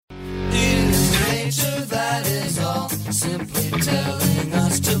simply telling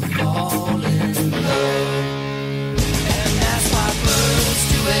us to fall in love. And that's why birds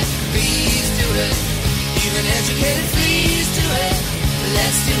do it, bees do it, even educated fleas do it.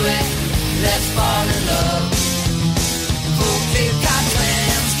 Let's do it, let's fall in love. Full Cape Cod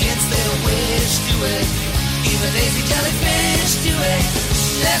clams gets their wish, do it. Even lazy jellyfish do it.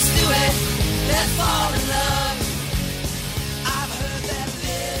 Let's do it, let's fall in love. I've heard that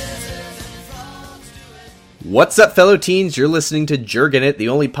lizards and frogs do it. What's up, fellow teens? You're listening to Jergin' It, the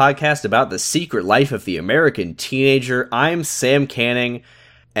only podcast about the secret life of the American teenager. I'm Sam Canning,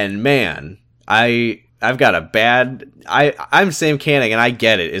 and man, I've got a bad... I'm Sam Canning, and I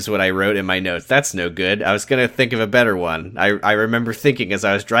get it, is what I wrote in my notes. That's no good. I was going to think of a better one. I remember thinking as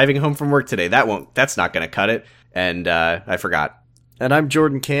I was driving home from work today, that's not going to cut it, and I forgot. And I'm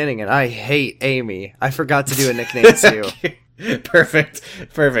Jordan Canning, and I hate Amy. I forgot to do a nickname, too. Perfect.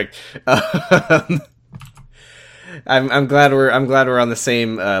 I'm glad we're on the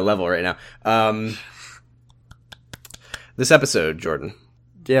same level right now. This episode, Jordan.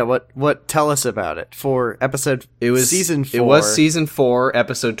 Yeah, what? Tell us about it. For episode, season 4. It was season 4,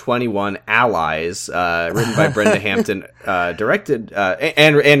 episode 21, Allies, written by Brenda Hampton, directed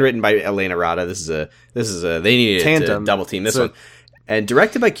and written by Elena Rada. This is a they needed Tandem. to double team this one, and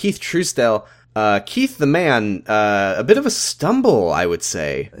directed by Keith Truesdell. Keith the man, a bit of a stumble, I would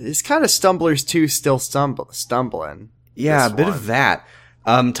say. It's kind of Stumblers 2 still stumbling. Yeah, a bit of that.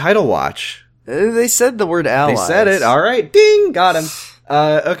 Title watch. They said the word allies. They said it. All right, ding, got him.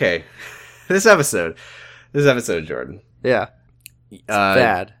 Okay. This episode, Jordan. Yeah. It's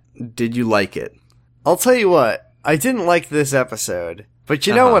bad. Did you like it? I'll tell you what. I didn't like this episode. But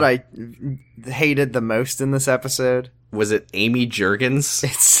you know what I hated the most in this episode? Was it Amy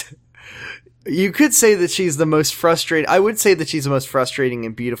Juergens? You could say that she's the most frustrating. I would say that she's the most frustrating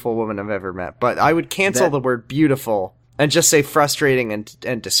and beautiful woman I've ever met. But I would cancel the word beautiful and just say frustrating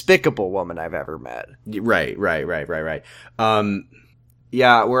and despicable woman I've ever met. Right.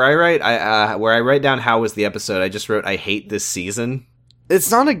 Yeah, where I write down how was the episode, I just wrote I hate this season.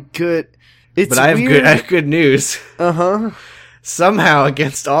 It's not a good. But I have good news. Somehow,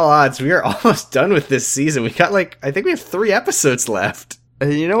 against all odds, we are almost done with this season. We got I think we have 3 episodes left.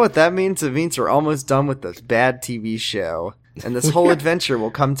 You know what that means? It means we're almost done with this bad TV show, and this whole adventure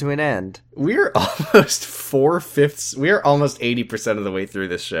will come to an end. We're almost 4/5. We are almost 80% of the way through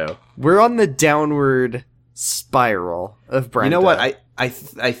this show. We're on the downward spiral of Brenda. You know what? I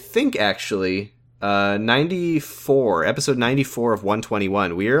think actually, 94, episode 94 of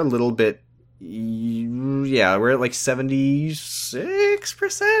 121, we are a little bit, we're at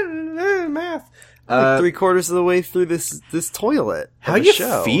 76% math. Like 3/4 of the way through this toilet. How you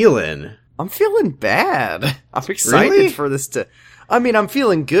feeling? I'm feeling bad. I'm excited for this to... I mean, I'm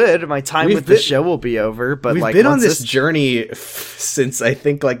feeling good. My time with the show will be over, but we've been on this journey since, I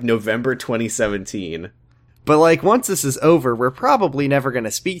think, November 2017. But, once this is over, we're probably never going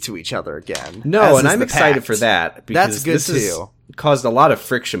to speak to each other again. No, and I'm excited for that. Because that's good, too. Has caused a lot of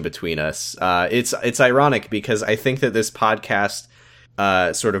friction between us. It's ironic because I think that this podcast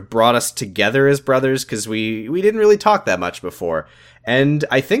sort of brought us together as brothers because we didn't really talk that much before. And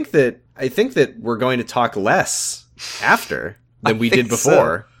I think that we're going to talk less after than we did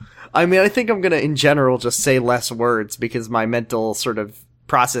before. So. I mean, I think I'm going to, in general, just say less words because my mental sort of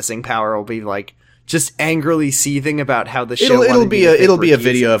processing power will be just angrily seething about how the show it'll be a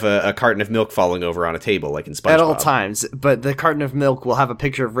video of a carton of milk falling over on a table like in SpongeBob. At all times, but the carton of milk will have a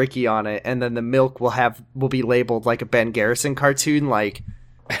picture of Ricky on it, and then the milk will be labeled like a Ben Garrison cartoon, like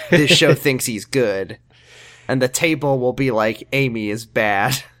this show thinks he's good, and the table will be like Amy is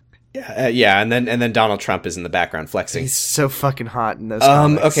bad. Yeah, and then Donald Trump is in the background flexing. He's so fucking hot in those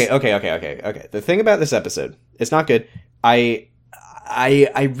comics. Okay. The thing about this episode, it's not good. I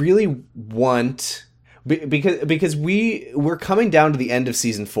really want, because we're coming down to the end of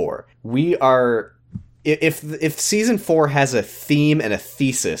season 4. We are, if season 4 has a theme and a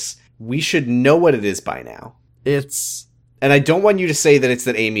thesis, we should know what it is by now. And I don't want you to say that it's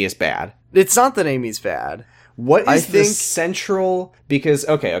that Amy is bad. It's not that Amy's bad. What is the central, because,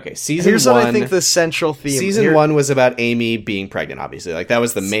 okay, season 1... Here's what I think the central theme... Season 1 was about Amy being pregnant, obviously. That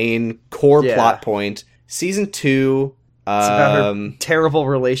was the main core plot point. Season 2... It's about her terrible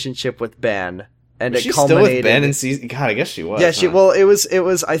relationship with Ben, and was it she culminated. Still with Ben in season? God, I guess she was. Yeah, Well, it was.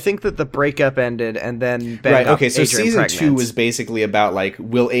 I think that the breakup ended, and then Ben got so Adrian season pregnant. 2 was basically about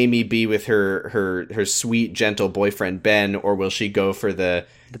will Amy be with her sweet, gentle boyfriend Ben, or will she go for the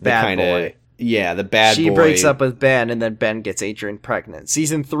bad boy? Yeah, the bad boy. She breaks up with Ben, and then Ben gets Adrian pregnant.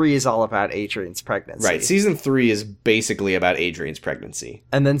 Season 3 is all about Adrian's pregnancy. Right, season 3 is basically about Adrian's pregnancy.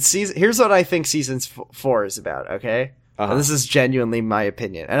 And then here's what I think season 4 is about, okay? And this is genuinely my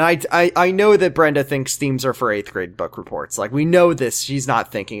opinion. And I know that Brenda thinks themes are for 8th grade book reports. Like, we know this. She's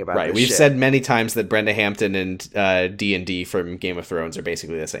not thinking about Right. this We've shit. said many times that Brenda Hampton and D&D from Game of Thrones are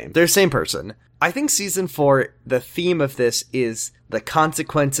basically the same. They're the same person. I think season 4, the theme of this is the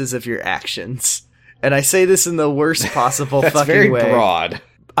consequences of your actions. And I say this in the worst possible That's fucking very way. broad.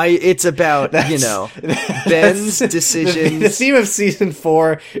 It's about, Ben's decisions. The theme of season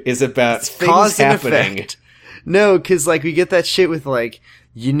 4 is about things Cause and happening. effect. No, because, like, we get that shit with, like,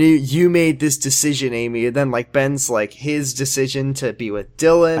 you made this decision, Amy, and then, like, Ben's, like, his decision to be with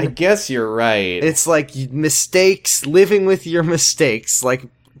Dylan. I guess you're right. It's, like, mistakes, living with your mistakes, like,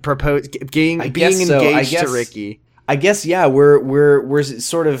 being engaged to Ricky. I guess, yeah, we're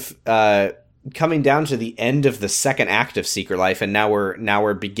sort of coming down to the end of the second act of Secret Life, and now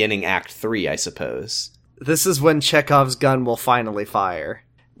we're beginning Act 3, I suppose. This is when Chekhov's gun will finally fire.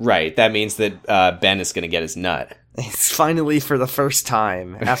 Right, that means that Ben is going to get his nut. It's finally for the first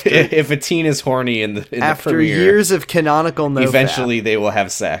time after If a teen is horny in the premiere, years of canonical no eventually they will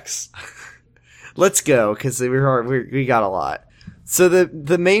have sex. Let's go, because we got a lot. So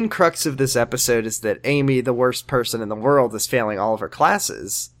the main crux of this episode is that Amy, the worst person in the world, is failing all of her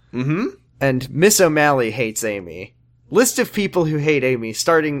classes. Mm-hmm. And Miss O'Malley hates Amy. List of people who hate Amy,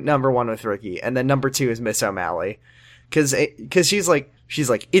 starting number 1 with Ricky, and then number 2 is Miss O'Malley. Because she's like,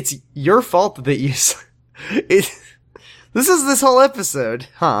 it's your fault that you... This is this whole episode,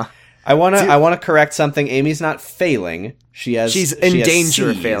 huh? I want to correct something. Amy's not failing. She's in danger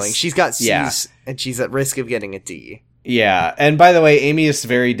of Cs. failing. She's got C's, Yeah. and she's at risk of getting a D. Yeah, and by the way, Amy is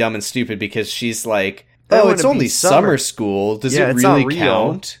very dumb and stupid because she's like, I "Oh, wanna it's be only summer school. Does Yeah, it it's not really real.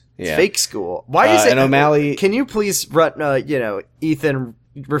 count?" It's Yeah. fake school. Why is it? And O'Malley- Can you please, Ethan,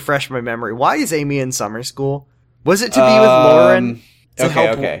 refresh my memory? Why is Amy in summer school? Was it to be with Lauren? To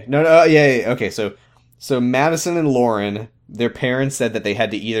help- Okay. No, yeah. Okay, so Madison and Lauren, their parents said that they had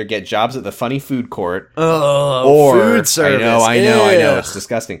to either get jobs at the funny food court, or food service. I know, Ugh. it's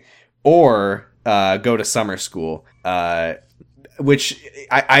disgusting, or go to summer school, which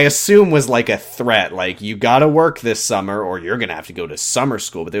I assume was like a threat, like you gotta work this summer or you're gonna have to go to summer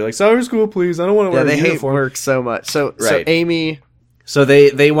school. But they're like, summer school, please, I don't want to Yeah, wear a they hate uniform. work so much. So Right. Amy, So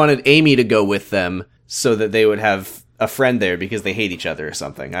they wanted Amy to go with them so that they would have a friend there because they hate each other or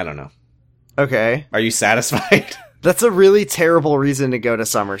something. I don't know. okay, Are you satisfied? that's a really terrible reason to go to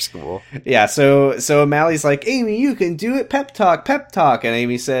summer school. Yeah, so O'Malley's like, Amy, you can do it, pep talk, and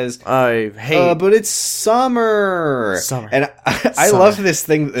Amy says, I hate. but it's summer. Summer. And I Summer. love this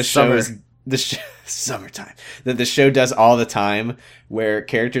thing that the show Summer. is, summertime, that the show does all the time, where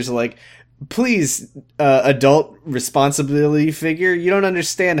characters are like, please, adult responsibility figure, you don't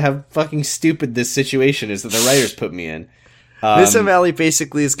understand how fucking stupid this situation is that the writers put me in. Miss O'Malley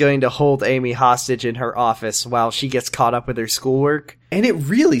basically is going to hold Amy hostage in her office while she gets caught up with her schoolwork. And it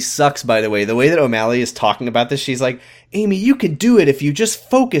really sucks, by the way that O'Malley is talking about this. She's like, Amy, you can do it if you just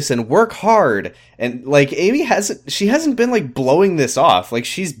focus and work hard. And, like, Amy hasn't been, like, blowing this off. Like,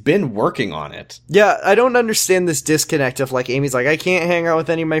 she's been working on it. Yeah, I don't understand this disconnect of, like, Amy's like, I can't hang out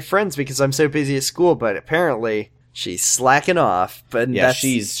with any of my friends because I'm so busy at school, but apparently she's slacking off. But Yeah,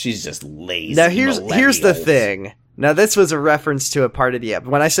 she's just lazy. Now here's the millennials. thing. Now this was a reference to a part of the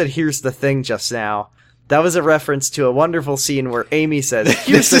episode. When I said here's the thing just now, that was a reference to a wonderful scene where Amy says,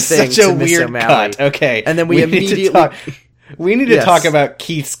 here's This the is thing such a to Miss weird O'Malley. cut. Okay. And then we need to immediately... talk- We need to Yes. talk about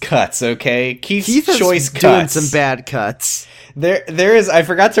Keith's cuts, okay? Keith's Keith is choice doing cuts. some bad cuts. There is, I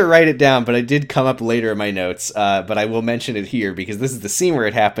forgot to write it down, but it did come up later in my notes, but I will mention it here because this is the scene where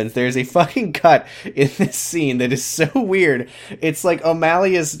it happens. There's a fucking cut in this scene that is so weird. It's like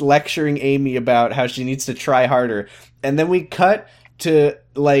O'Malley is lecturing Amy about how she needs to try harder, and then we cut to,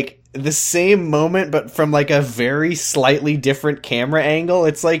 like, the same moment, but from, like, a very slightly different camera angle.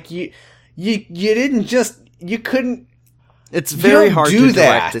 It's like, you didn't just, you couldn't. It's very don't hard do to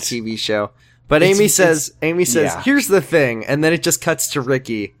direct that. a TV show. But It's- Amy says, yeah. here's the thing, and then it just cuts to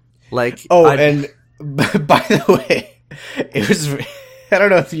Ricky. Like, Oh, and by the way, it was, I don't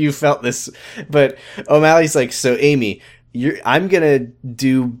know if you felt this, but O'Malley's like, so Amy, I'm gonna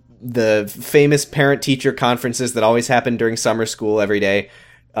do the famous parent-teacher conferences that always happen during summer school every day,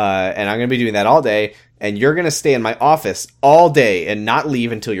 and I'm gonna be doing that all day, and you're gonna stay in my office all day and not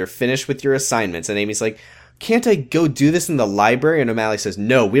leave until you're finished with your assignments. And Amy's like, can't I go do this in the library? And O'Malley says,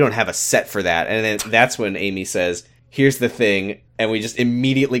 no, we don't have a set for that. And then that's when Amy says, here's the thing, and we just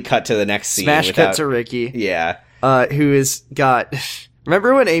immediately cut to the next scene. smash cut to Ricky. Yeah. Who is got...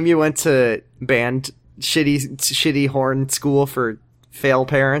 Remember when Amy went to band shitty horn school for fail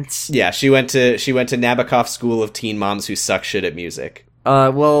parents? Yeah, she went to Nabokov School of Teen Moms Who Suck Shit at Music.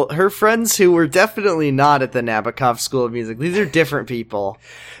 Well, her friends who were definitely not at the Nabokov School of Music. These are different people.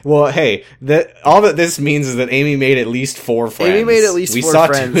 Well, hey, all that this means is that Amy made at least 4 friends. Amy made at least 4 We saw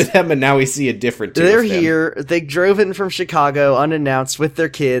friends. 2 of them, and now we see a different 2 They're of them. here. They drove in from Chicago unannounced with their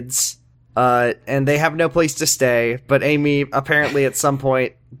kids, and they have no place to stay. But Amy, apparently at some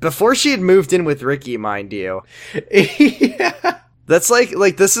point, before she had moved in with Ricky, mind you. Yeah. That's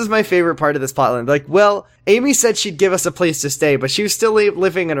like this is my favorite part of this plotline. Like, well, Amy said she'd give us a place to stay, but she was still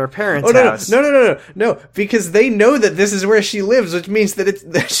living in her parents' house. No, because they know that this is where she lives, which means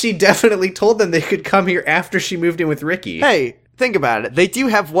that she definitely told them they could come here after she moved in with Ricky. Hey, think about it. They do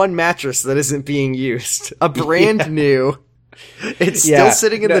have one mattress that isn't being used. A brand new. It's still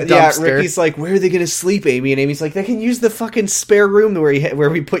sitting in the dumpster. Yeah, Ricky's like, where are they going to sleep, Amy? And Amy's like, they can use the fucking spare room where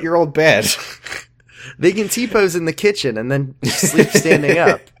we put your old bed. They can T-pose in the kitchen and then sleep standing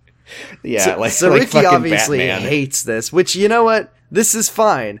up. Yeah, so like Ricky fucking obviously Batman. hates this, which, you know what? This is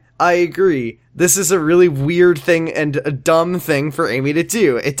fine. I agree. This is a really weird thing and a dumb thing for Amy to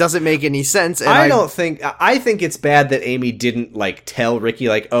do. It doesn't make any sense. And I think it's bad that Amy didn't like tell Ricky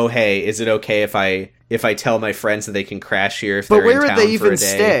like, oh hey, is it okay if I tell my friends that they can crash here if But they're where in would town they for even a day?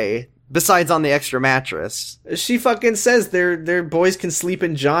 stay? Besides on the extra mattress. She fucking says their boys can sleep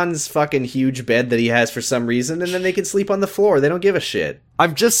in John's fucking huge bed that he has for some reason, and then they can sleep on the floor. They don't give a shit.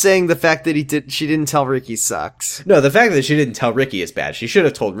 I'm just saying the fact that she didn't tell Ricky sucks. No, the fact that she didn't tell Ricky is bad. She should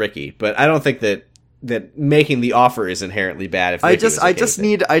have told Ricky, but I don't think that making the offer is inherently bad. If Ricky was okay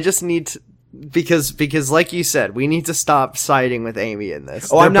I just need because like you said, we need to stop siding with Amy in this.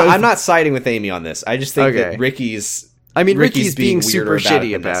 Oh, I'm not siding with Amy on this. I just think that Ricky's being super weirder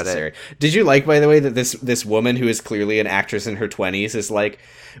shitty than about necessary. it. Did you like, by the way, that this woman who is clearly an actress in her 20s is like,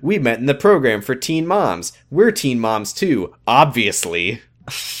 we met in the program for teen moms. We're teen moms too, obviously.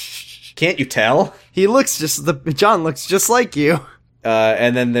 Can't you tell? John looks just like you.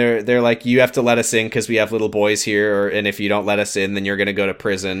 And then they're like, you have to let us in because we have little boys here, and if you don't let us in, then you're gonna go to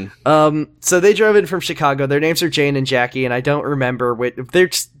prison. So they drove in from Chicago. Their names are Jane and Jackie, and I don't remember they're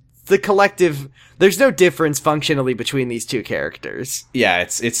just the collective. There's no difference functionally between these two characters. Yeah,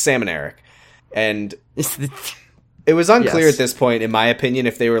 it's Sam and Eric, and it was unclear Yes. at this point, in my opinion,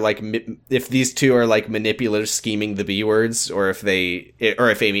 if they were like if these two are like manipulative, scheming the B words, or if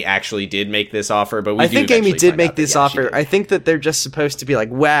Amy actually did make this offer. But I think Amy did make this offer. I think that they're just supposed to be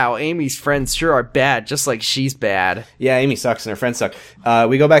like, wow, Amy's friends sure are bad, just like she's bad. Yeah, Amy sucks and her friends suck.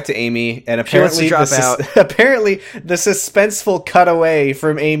 We go back to Amy, and She wants to apparently drop out. apparently the suspenseful cutaway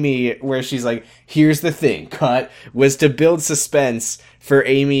from Amy, where she's like, "Here's the thing," cut, was to build suspense for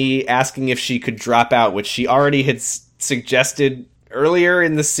Amy asking if she could drop out, which she already had suggested earlier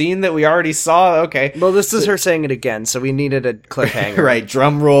in the scene that we already saw. Okay, Well, this is her saying it again, so we needed a cliffhanger. right?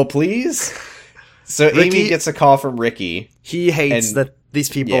 Drum roll, please. So Amy Ricky- gets a call from Ricky. He hates And- that these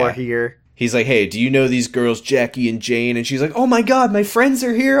people yeah. are here. He's like, hey, do you know these girls, Jackie and Jane? And she's like, oh my god, my friends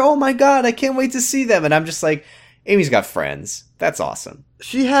are here. Oh my god, I can't wait to see them. And I'm just like, Amy's got friends. That's awesome.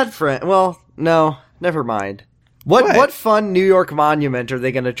 She had friends. Well, no, never mind. What fun New York monument are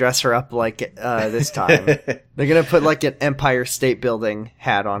they going to dress her up like this time? They're going to put like an Empire State Building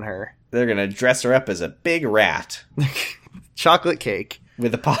hat on her. They're going to dress her up as a big rat. Chocolate cake.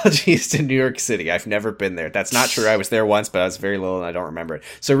 With apologies to New York City. I've never been there. That's not true. I was there once, but I was very little and I don't remember it.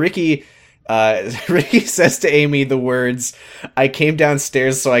 So Ricky says to Amy the words, I came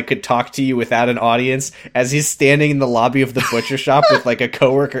downstairs so I could talk to you without an audience, as he's standing in the lobby of the butcher shop with like a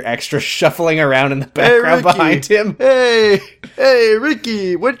coworker extra shuffling around in the background Ricky. behind him. Hey,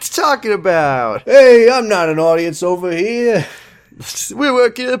 Ricky, what you talking about? Hey, I'm not an audience over here. We're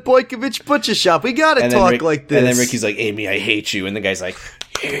working at Boykovich Butcher Shop. We gotta talk like this. And then Ricky's like, Amy, I hate you. And the guy's like,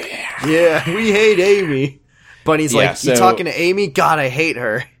 yeah, we hate Amy. Bunny's Yeah, like, you so- talking to Amy? God, I hate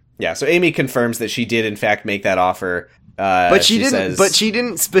her. yeah. So Amy confirms that she did in fact make that offer. But she didn't. says- But she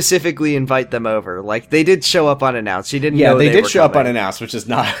didn't specifically invite them over. Like they did show up unannouced. She didn't. Yeah, know they did were show up coming. unannounced, which is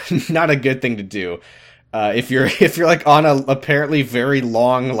not a good thing to do. If you're like on a apparently very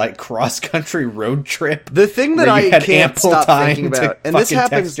long like cross country road trip. The thing that where you I had can't ample stop time thinking to about, and this fucking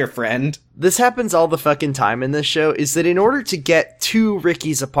happens. text your friend. This happens all the fucking time in this show. Is that in order to get to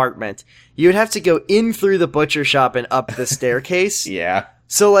Ricky's apartment, you would have to go in through the butcher shop and up the staircase. Yeah.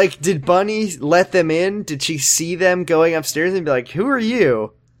 So, like, did Bunny let them in? Did she see them going upstairs and be like, "Who are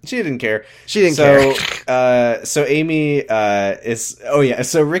you?" She didn't care. She didn't care. So Amy is... Oh, yeah.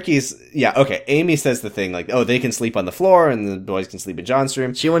 So Ricky's... Yeah, okay. Amy says the thing, like, oh, they can sleep on the floor, and the boys can sleep in John's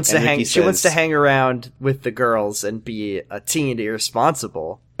room. She wants And to hang. Ricky She wants to says- hang around with the girls and be a teen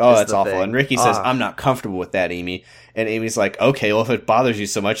irresponsible. Oh, is that's the awful. thing. And Ricky says, Ah. I'm not comfortable with that, Amy. And Amy's like, okay, well, if it bothers you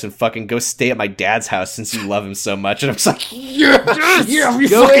so much, then fucking go stay at my dad's house since you love him so much. And I'm just like, yeah, you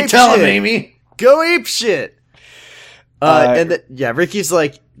Go fucking ape tell him, shit. Amy. Go ape shit. Ricky's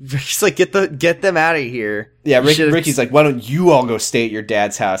like, get them out of here. Yeah, You should've- Ricky's like, why don't you all go stay at your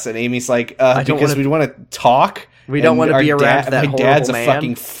dad's house? And Amy's like, don't because wanna- we want to talk. We don't and wanna our be around that My dad's a horrible man."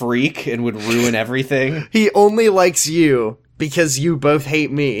 fucking freak and would ruin everything. He only likes you because you both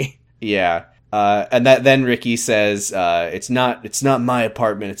hate me. Yeah. And then Ricky says, it's not my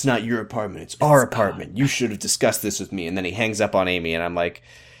apartment, it's not your apartment, it's our apartment. You should have discussed this with me. And then he hangs up on Amy, and I'm like,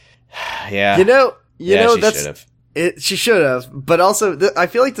 yeah. You know, she that's should have. She should have, but also I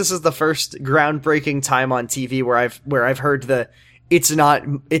feel like this is the first groundbreaking time on TV where I've heard the it's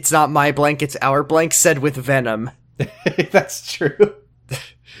not my blank, it's our blank said with venom. That's true.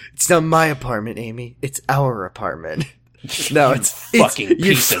 It's not my apartment, Amy. It's our apartment. No, it's fucking you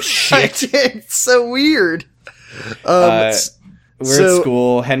piece of shit. It's so weird. We're So- at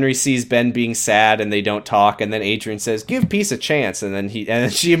school. Henry sees Ben being sad, and they don't talk. And then Adrian says, "Give peace a chance." And then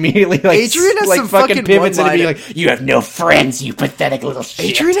she immediately Adrian has some fucking pivots into being one-liner. like, "You have no friends, you pathetic little shit."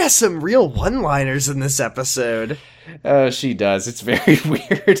 Adrian has some real one-liners in this episode. She does. It's very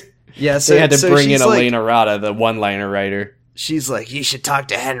weird. Yeah, so They had to bring in she's like- Elena Rada, the one-liner writer. She's like, you should talk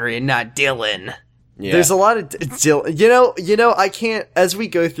to Henry and not Dylan. Yeah. There's a lot of Dylan. You know, I can't. As we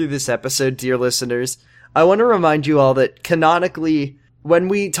go through this episode, dear listeners, I want to remind you all that canonically, when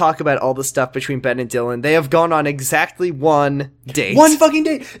we talk about all the stuff between Ben and Dylan, they have gone on exactly one date. One fucking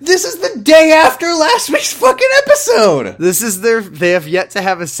day. This is the day after last week's fucking episode. This is they have yet to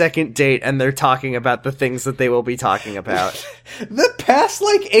have a second date, and they're talking about the things that they will be talking about. The past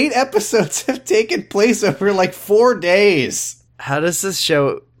 8 episodes have taken place over 4 days. How does this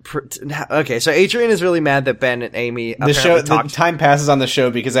show? Okay, so Adrian is really mad that Ben and Amy The time passes on the show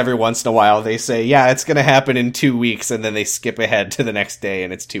because every once in a while they say, yeah, it's going to happen in 2 weeks, and then they skip ahead to the next day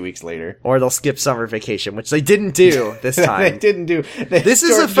and it's 2 weeks later. or they'll skip summer vacation, which they didn't do this time. They didn't do. This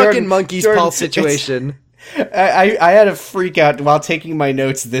is a fucking monkey's paw situation. I had a freak out while taking my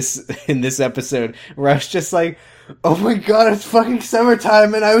notes in this episode where I was just like, oh my god, it's fucking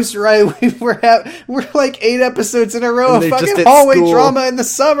summertime, and I was right. We're 8 episodes in a row And of they just fucking at hallway school. drama in the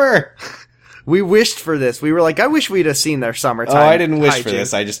summer. We wished for this. We were like, I wish we'd have seen their summertime. Oh, I didn't wish for hijinks.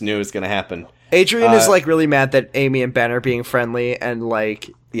 this. I just knew it was going to happen. Adrian is really mad that Amy and Ben are being friendly and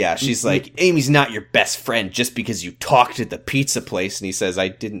Yeah, she's like, Amy's not your best friend just because you talked at the pizza place. And he says, I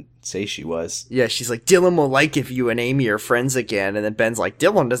didn't say she was. yeah, she's like, Dylan will like if you and Amy are friends again. And then Ben's like,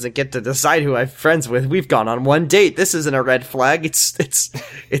 Dylan doesn't get to decide who I'm friends with. We've gone on one date. This isn't a red flag.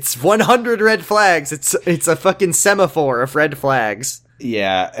 It's 100 red flags. It's a fucking semaphore of red flags.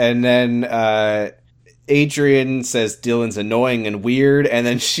 Yeah, and then Adrian says Dylan's annoying and weird, and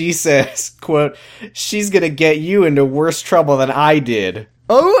then she says, quote, she's gonna get you into worse trouble than I did.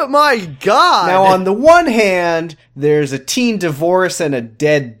 Oh my god! Now, on the one hand, there's a teen divorce and a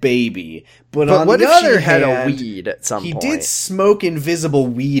dead baby. But on what the if other she had hand, a weed at some he point? did smoke invisible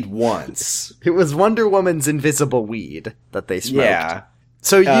weed once. It was Wonder Woman's invisible weed that they smoked. Yeah.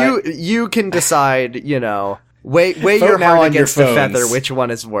 So you can decide, weigh your Vote now heart on your against the feather, phones. which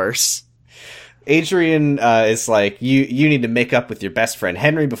one is worse. Adrian is like, you need to make up with your best friend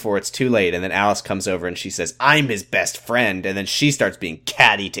Henry before it's too late. And then Alice comes over and she says, I'm his best friend. And then she starts being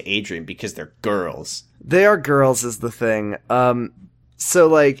catty to Adrian because they're girls. They are girls is the thing.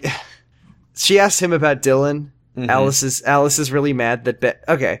 So she asked him about Dylan. Mm-hmm. Alice is really mad that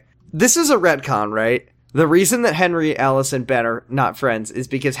okay, this is a retcon, right? The reason that Henry, Alice, and Ben are not friends is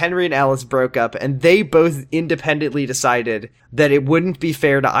because Henry and Alice broke up, and they both independently decided that it wouldn't be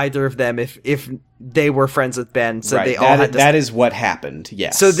fair to either of them if they were friends with Ben. So right. they all had to. That is what happened.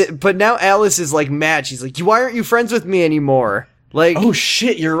 Yes. So, but now Alice is mad. She's like, "Why aren't you friends with me anymore?" oh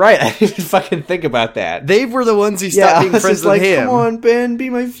shit, you're right. I didn't fucking think about that. They were the ones who stopped being Alice friends is with like, him. come on, Ben, be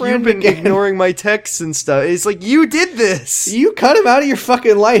my friend You've been again. ignoring my texts and stuff. It's like, you did this. You cut him out of your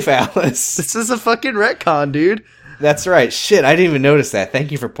fucking life, Alice. This is a fucking retcon, dude. That's right. Shit, I didn't even notice that.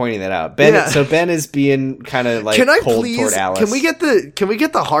 Thank you for pointing that out. Ben. Yeah. So Ben is being kind of like Can I cold please? toward Alice. Can we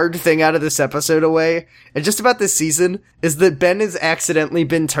get the hard thing out of this episode away? And just about this season is that Ben has accidentally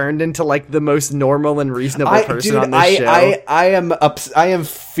been turned into like the most normal and reasonable person on this show. I am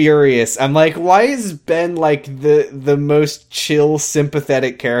furious. I'm like, why is Ben like the most chill,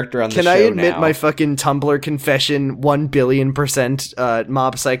 sympathetic character on the show? Can I admit now? my fucking Tumblr confession 1,000,000,000%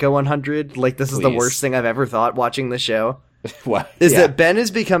 Mob Psycho 100? Like, this is the Please. worst thing I've ever thought watching the show. What? Is Yeah. that Ben has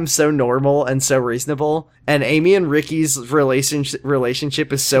become so normal and so reasonable, and Amy and Ricky's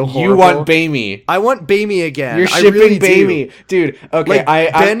relationship is so horrible. You want Bamie? I want Bamie again. You're I shipping really do. Bamie, dude. Okay,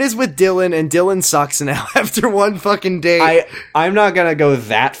 Like, Ben is with Dylan, and Dylan sucks now after one fucking day. I'm not gonna go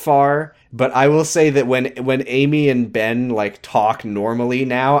that far, but I will say that when Amy and Ben like talk normally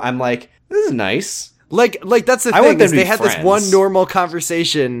now, I'm like, this is nice. Like that's the I want thing, them is to they be had this friends. one normal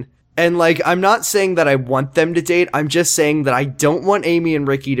conversation, and like, I'm not saying that I want them to date, I'm just saying that I don't want Amy and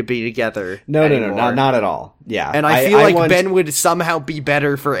Ricky to be together No, anymore. not at all. Yeah, And I feel like want- Ben would somehow be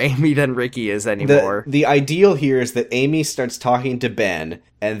better for Amy than Ricky is anymore. The ideal here is that Amy starts talking to Ben,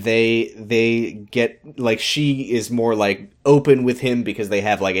 and they get like, she is more like open with him because they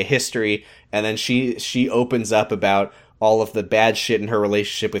have like a history, and then she opens up about all of the bad shit in her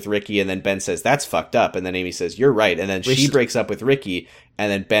relationship with Ricky, and then Ben says, that's fucked up, and then Amy says, you're right, and then she breaks up with Ricky,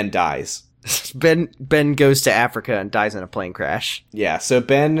 and then Ben dies. Ben goes to Africa and dies in a plane crash. Yeah, so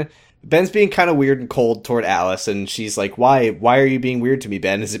Ben's being kind of weird and cold toward Alice, and she's like, why are you being weird to me,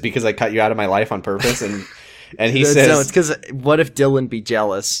 Ben? Is it because I cut you out of my life on purpose? And he says, No, it's because what if Dylan be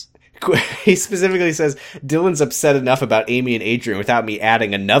jealous? he specifically says, Dylan's upset enough about Amy and Adrian without me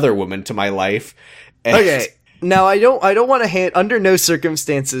adding another woman to my life. And Okay. Now, I don't want to hand, under no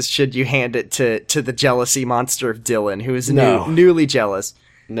circumstances should you hand it to the jealousy monster of Dylan, who is No. newly jealous.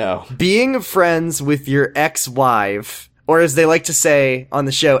 No. Being friends with your ex-wife, or as they like to say on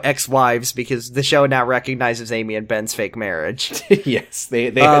the show, ex-wives, because the show now recognizes Amy and Ben's fake marriage. Yes,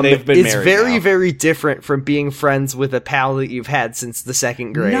 they've been It's married very, now. very different from being friends with a pal that you've had since the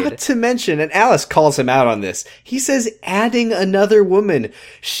second grade. Not to mention, and Alice calls him out on this, he says adding another woman.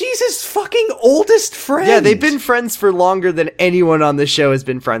 She's his fucking oldest friend. Yeah, they've been friends for longer than anyone on the show has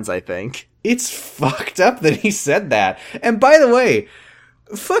been friends, I think. It's fucked up that he said that. And by the way,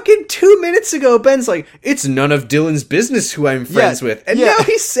 fucking 2 minutes ago, Ben's like, it's none of Dylan's business who I'm friends with. And now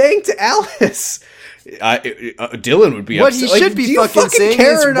he's saying to Alice, Dylan would be What upset. he Like, should be do you fucking saying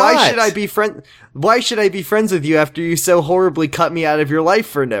care is, or why not? should I be friends with you after you so horribly cut me out of your life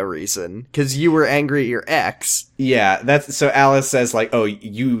for no reason? Because you were angry at your ex. Yeah, that's so Alice says like, "Oh,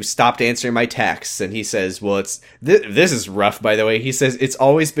 you stopped answering my texts," and he says, "Well, it's this is rough, by the way." He says, "It's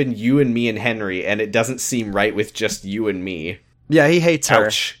always been you and me and Henry, and it doesn't seem right with just you and me." Yeah, he hates her.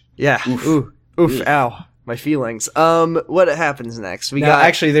 Ouch. Yeah. Oof. Ow. My feelings. What happens next? Now,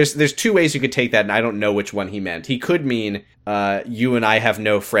 actually, there's two ways you could take that, and I don't know which one he meant. He could mean, you and I have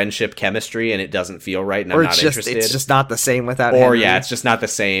no friendship chemistry, and it doesn't feel right, and I'm not interested. It's just not the same without or Henry. yeah, it's just not the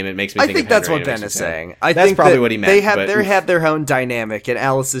same. It makes me. I think think of that's Henry, what and it Ben makes is me sad. saying. I That's think probably that what he meant. They have but, have their own dynamic, and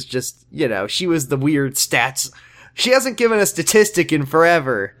Alice is just, she was the weird stats. She hasn't given a statistic in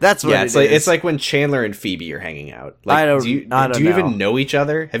forever. That's what yeah, it is. it's like when Chandler and Phoebe are hanging out. Like, I don't do you know. even know each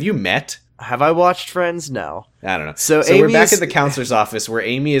other? Have you met? Have I watched Friends? No. I don't know. So we're Amy back is- at the counselor's office where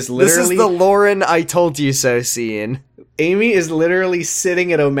Amy is This literally is the Lauren I told you so scene. Amy is literally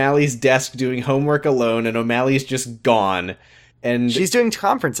sitting at O'Malley's desk doing homework alone, and O'Malley's just gone. And She's doing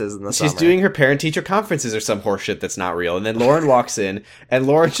conferences in the summer. she's doing her parent-teacher conferences or some horseshit that's not real. And then Lauren walks in, and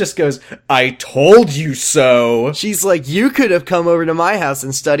Lauren just goes, "I told you so." She's like, you could have come over to my house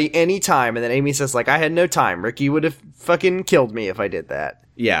and study any time. And then Amy says, like, I had no time. Ricky would have fucking killed me if I did that.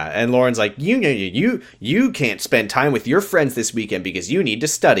 Yeah, and Lauren's like, you can't spend time with your friends this weekend because you need to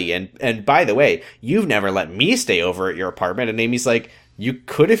study. And by the way, you've never let me stay over at your apartment. And Amy's like, you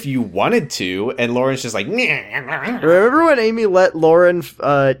could if you wanted to. And Lauren's just like, Remember when Amy let Lauren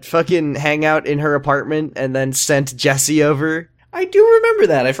fucking hang out in her apartment and then sent Jesse over? I do remember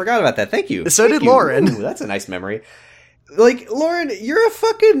that. I forgot about that. Thank you. So Thank did you. Lauren. Ooh, that's a nice memory. Like, Lauren, you're a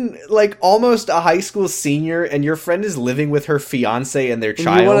fucking, like, almost a high school senior, and your friend is living with her fiance and their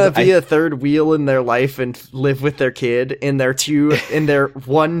child. You want to be a third wheel in their life and live with their kid in their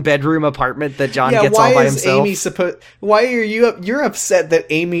one bedroom apartment that John gets all by himself? Why are you're upset that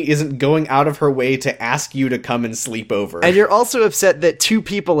Amy isn't going out of her way to ask you to come and sleep over? And you're also upset that two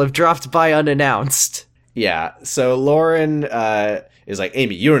people have dropped by unannounced. Yeah, so Lauren, is like,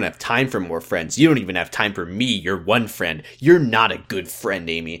 Amy, you don't have time for more friends. You don't even have time for me, your one friend. You're not a good friend,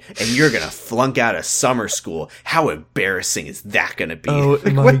 Amy, and you're gonna flunk out of summer school. How embarrassing is that gonna be? Oh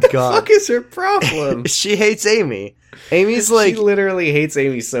like, my what the God. fuck is her problem? She hates Amy. Amy's like, she literally hates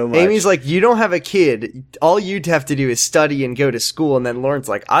Amy so much. Amy's like, you don't have a kid. All you'd have to do is study and go to school. And then Lauren's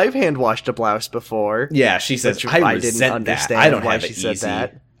like, I've hand washed a blouse before. yeah, she says, Which I I resent didn't that. understand I don't why have she it said easy.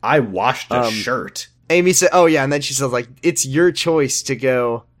 that. I washed a shirt. Amy said, oh yeah, and then she says like, it's your choice to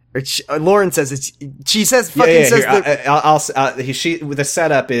go. Or Lauren says she says fucking says that. The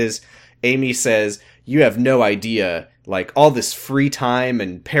setup is Amy says, you have no idea, like, all this free time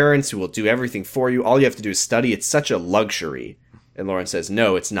and parents who will do everything for you. All you have to do is study. It's such a luxury. And Lauren says,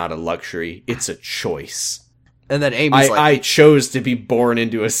 no, it's not a luxury. It's a choice. And then Amy's I chose to be born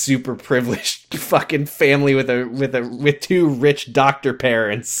into a super privileged fucking family with two rich doctor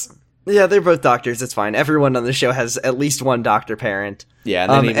parents. yeah, they're both doctors. It's fine. Everyone on the show has at least one doctor parent. Yeah,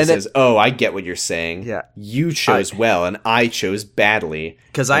 and then Amy says, oh, I get what you're saying. Yeah. You chose well, and I chose badly.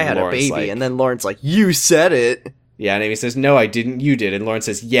 Because I And had a Lauren's baby. like- And then Lauren's like, you said it. Yeah, and Amy says, no, I didn't, you did. And Lauren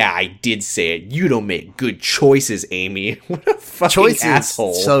says, yeah, I did say it. You don't make good choices, Amy. What a fucking Choices.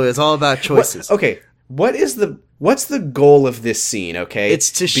 asshole. So it's all about choices. Okay, what's the goal of this scene, okay?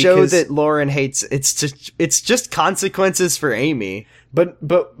 It's to show Because- that Lauren hates. It's just consequences for Amy.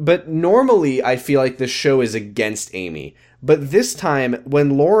 But normally I feel like the show is against Amy. But this time,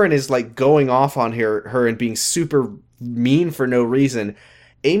 when Lauren is like going off on her and being super mean for no reason,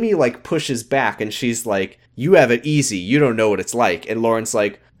 Amy like pushes back and she's like, you have it easy, you don't know what it's like. And Lauren's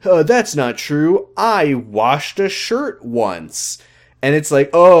like, that's not true, I washed a shirt once. And it's like,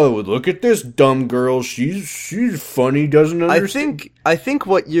 oh, look at this dumb girl, she's funny, doesn't understand. I think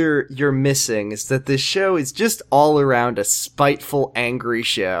what you're missing is that this show is just all around a spiteful, angry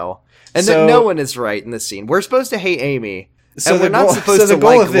show, and So- that no one is right in this scene. We're supposed to hate Amy, So and we're the not goal, supposed so the to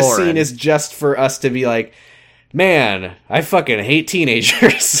goal like of this Lauren. scene is just for us to be like, man, I fucking hate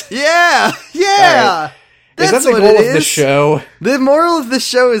teenagers. yeah. Is That's that the what goal it of the is. show? The moral of the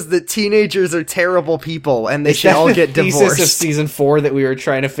show is that teenagers are terrible people and they Is should that all the get thesis divorced. of season 4 that we were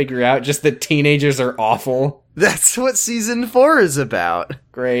trying to figure out? Just that teenagers are awful. That's what season 4 is about.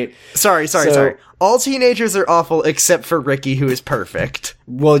 Great. Sorry. So- All teenagers are awful except for Ricky, who is perfect.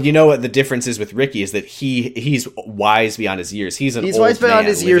 Well, you know what the difference is with Ricky is that he's wise beyond his years. He's He's old wise beyond man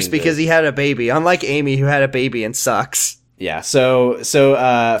his years living because he had a baby, unlike Amy, who had a baby and sucks. Yeah, so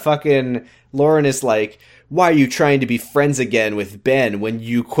fucking Lauren is like, why are you trying to be friends again with Ben when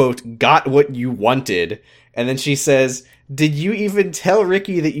you, quote, got what you wanted? And then she says, did you even tell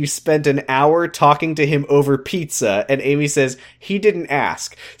Ricky that you spent an hour talking to him over pizza? And Amy says, he didn't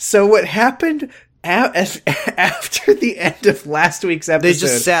ask. So what happened after the end of last week's episode? They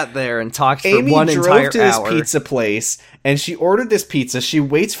just sat there and talked for Amy one drove entire to this hour. pizza place, and she ordered this pizza. She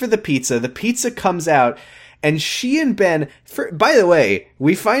waits for the pizza. The pizza comes out, and she and Ben... by the way,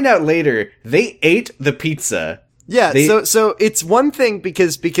 we find out later, they ate the pizza. Yeah, They- so it's one thing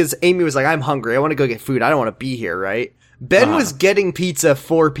because Amy was like, I'm hungry, I want to go get food, I don't want to be here, right? Ben was getting pizza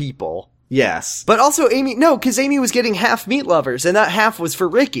for people. Yes. But also because Amy was getting half meat lovers, and that half was for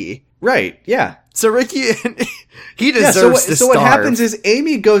Ricky. Right, yeah. So Ricky, he Yeah, deserves to so what starve. happens is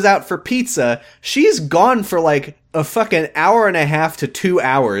Amy goes out for pizza. She's gone for like a fucking hour and a half to 2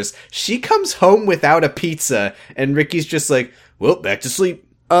 hours. She comes home without a pizza, and Ricky's just like, well, back to sleep.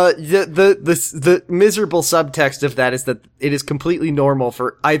 The miserable subtext of that is that it is completely normal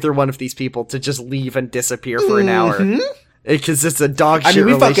for either one of these people to just leave and disappear for an hour. Because it's a dog shit I mean,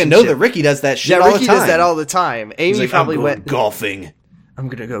 we fucking know that relationship. Ricky does that shit Yeah, all Ricky the time. does that all the time. Amy He's like, probably I'm going went golfing. I'm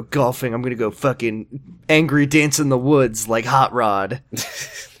gonna go golfing. I'm gonna go fucking angry dance in the woods like Hot Rod.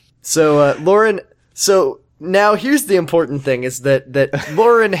 So, Lauren. So now here's the important thing: is that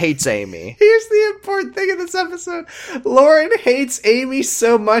Lauren hates Amy. Here's the important thing in this episode. Lauren hates Amy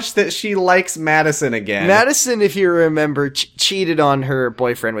so much that she likes Madison again. Madison, if you remember, cheated on her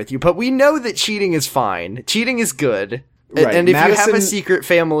boyfriend with you, but we know that cheating is fine. Cheating is good. Right, And if you have Madison- a secret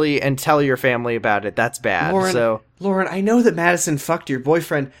family and tell your family about it, that's bad. Lauren, I know that Madison fucked your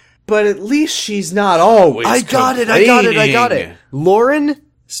boyfriend, but at least she's not always I got it. Lauren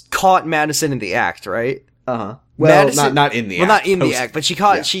caught Madison in the act, right? Uh-huh. Well, Madison- not in the act. Well, not in the Post- act, but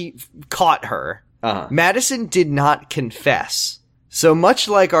she caught her. Uh-huh. Madison did not confess. So much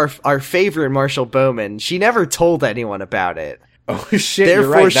like our favorite Marshall Bowman, she never told anyone about it. Oh shit! Therefore,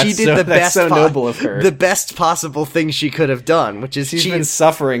 you're right. she That's did so, the that's best so noble of her. the best possible thing she could have done, which is She's been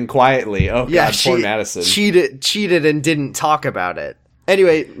suffering quietly. Oh god, poor Madison. cheated and didn't talk about it.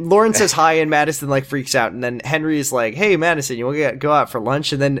 Anyway, Lauren says hi, and Madison, like, freaks out, and then Henry is like, hey, Madison, you want to go out for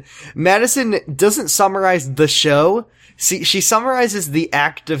lunch? And then Madison doesn't summarize the show. See, she summarizes the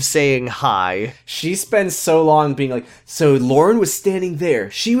act of saying hi. She spends so long being like, so Lauren was standing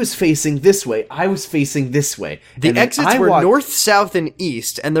there. She was facing this way. I was facing this way. The And then exits I were walked- north, south, and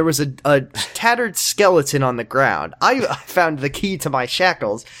east, and there was a tattered skeleton on the ground. I found the key to my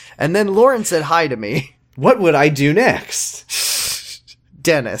shackles, and then Lauren said hi to me. What would I do next?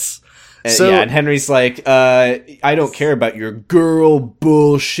 Dennis. And Henry's like, I don't care about your girl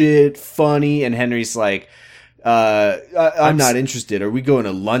bullshit, funny. And Henry's like, I'm not interested. Are we going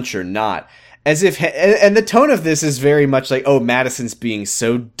to lunch or not? As if, and the tone of this is very much like, oh, Madison's being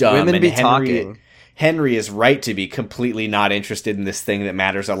so dumb. Women and be talking. Henry is right to be completely not interested in this thing that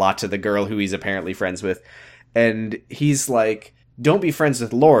matters a lot to the girl who he's apparently friends with. And he's like, don't be friends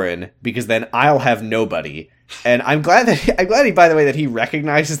with Lauren, because then I'll have nobody. And I'm glad he, by the way, that he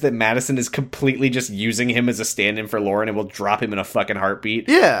recognizes that Madison is completely just using him as a stand-in for Lauren and will drop him in a fucking heartbeat.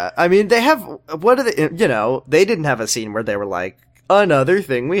 Yeah, I mean, they have, what are they, they didn't have a scene where they were like, another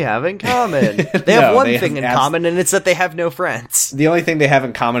thing we have in common. They have one thing in common, and it's that they have no friends. The only thing they have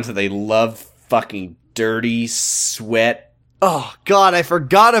in common is that they love fucking dirty sweat. Oh, God, I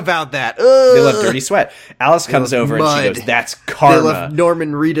forgot about that. Ugh. They love dirty sweat. Alice comes over and she goes, that's karma. They love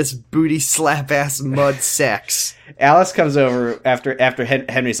Norman Reedus booty slap ass mud sex. Alice comes over after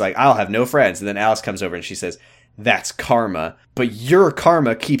Henry's like, I'll have no friends. And then Alice comes over and she says, that's karma. But your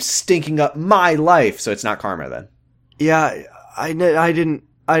karma keeps stinking up my life. So it's not karma then. Yeah, I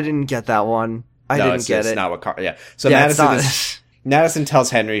didn't get that one. I didn't get it. It's not what karma, yeah. So yeah, Madison tells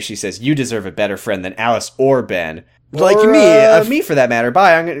Henry, she says, you deserve a better friend than Alice or Ben. Like or, me. Me for that matter.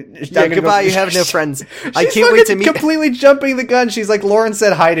 Bye. I'm gonna goodbye, go. you have no friends. I She's can't wait to meet... completely jumping the gun. She's like, Lauren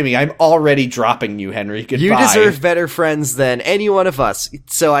said hi to me. I'm already dropping you, Henry. Goodbye. You deserve better friends than any one of us,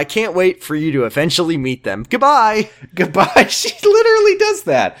 so I can't wait for you to eventually meet them. Goodbye. Goodbye. She literally does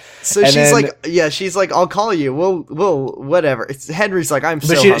that. So she's like, I'll call you. We'll, whatever. Henry's like, I'm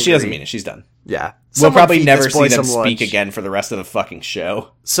so hungry. She doesn't mean it. She's done. Yeah. We'll probably never see them some speak lunch. again for the rest of the fucking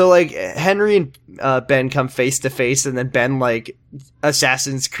show. So, like, Henry and Ben come face to face, and then Ben, like,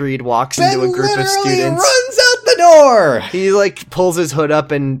 Assassin's Creed walks into a group of students. Runs out the door. He, like, pulls his hood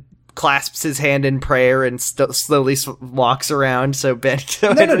up and clasps his hand in prayer and slowly walks around so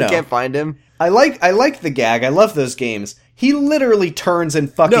Henry can't find him. I like the gag. I love those games. He literally turns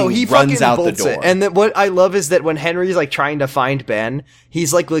and fucking runs out the door. And then what I love is that when Henry's like trying to find Ben,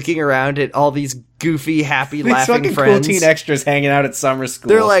 he's like looking around at all these goofy, happy, laughing fucking friends. Cool teen extras hanging out at summer school.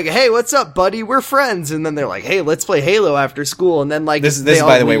 They're like, "Hey, what's up, buddy? We're friends." And then they're like, "Hey, let's play Halo after school." And then like this is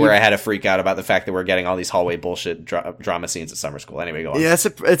by the way where I had a freak out about the fact that we're getting all these hallway bullshit drama scenes at summer school. Anyway, go on. Yeah,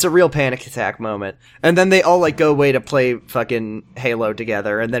 it's a real panic attack moment. And then they all like go away to play fucking Halo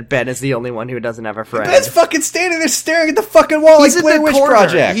together. And then Ben is the only one who doesn't have a friend. Ben's fucking standing there staring at the fucking wall like Blair Witch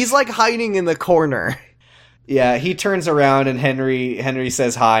Project. He's like hiding in the corner. Yeah, he turns around and Henry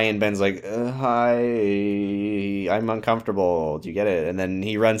says hi, and Ben's like, hi, I'm uncomfortable. Do you get it? And then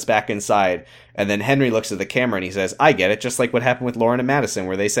he runs back inside, and then Henry looks at the camera and he says, I get it, just like what happened with Lauren and Madison,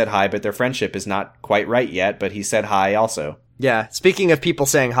 where they said hi, but their friendship is not quite right yet, but he said hi also. Yeah, speaking of people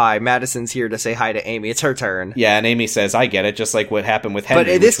saying hi, Madison's here to say hi to Amy. It's her turn. Yeah, and Amy says, I get it, just like what happened with Henry.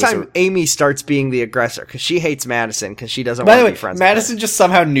 But this time, Amy starts being the aggressor, because she hates Madison, because she doesn't want to be friends with her. Madison just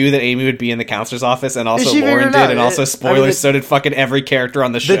somehow knew that Amy would be in the counselor's office, and also She Lauren figured it did, out. and also spoilers, so did fucking every character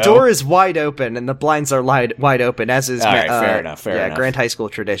on the show. The door is wide open, and the blinds are wide open, as is fair enough. Grand high school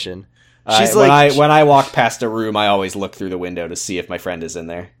tradition. She's like, when I walk past a room, I always look through the window to see if my friend is in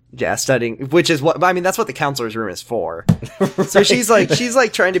there. Yeah, studying, which is what, I mean, that's what the counselor's room is for. Right. So she's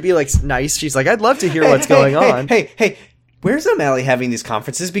like trying to be like nice. She's like, I'd love to hear what's going on. Hey, where's O'Malley having these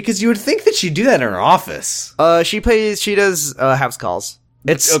conferences? Because you would think that she'd do that in her office. She does house calls.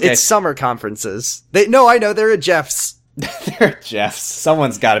 It's summer conferences. I know, they're at Jeff's. They're at Jeff's.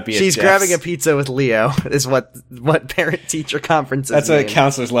 Someone's got to be at Jeff's. She's grabbing a pizza with Leo, is what parent-teacher conferences That's mean. what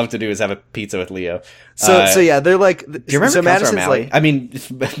counselors love to do, is have a pizza with Leo. So yeah, they're like... Do you remember Counselor O'Malley?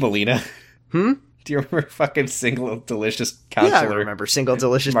 Melina. Hmm? Do you remember fucking single delicious counselor? Yeah, I remember single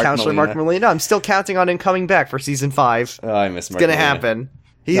delicious counselor Mark Molina. I'm still counting on him coming back for season 5. Oh, I miss Mark It's gonna Molina. happen.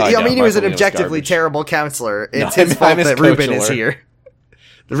 He Mark was an Molina objectively was terrible counselor. It's No, his I fault miss that Coach Ruben is Lure. here.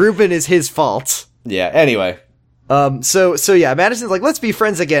 Ruben is his fault. Yeah, anyway. So yeah, Madison's like, let's be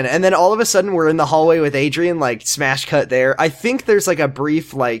friends again. And then all of a sudden we're in the hallway with Adrian, like, smash cut there. I think there's like a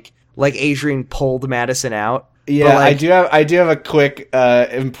brief, like Adrian pulled Madison out. Yeah, but, like, I do have a quick,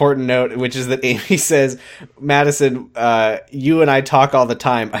 important note, which is that Amy says, Madison, you and I talk all the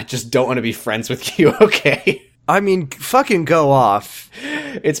time. I just don't want to be friends with you, okay? I mean, fucking go off.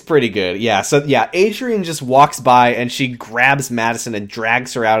 It's pretty good. Yeah, so yeah, Adrian just walks by and she grabs Madison and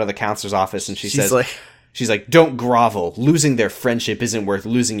drags her out of the counselor's office and she's like, don't grovel. Losing their friendship isn't worth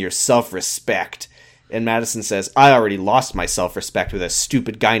losing your self-respect. And Madison says, I already lost my self-respect with a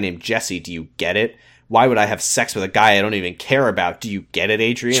stupid guy named Jesse. Do you get it? Why would I have sex with a guy I don't even care about? Do you get it,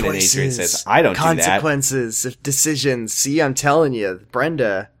 Adrian? Choices, and Adrian says, I don't do that. Consequences of decisions. See, I'm telling you,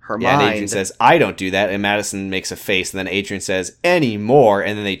 Brenda, her mind. And Adrian says, I don't do that. And Madison makes a face. And then Adrian says, anymore.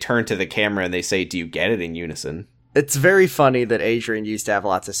 And then they turn to the camera and they say, do you get it, in unison? It's very funny that Adrian used to have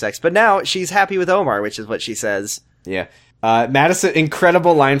lots of sex, but now she's happy with Omar, which is what she says. Yeah. Madison,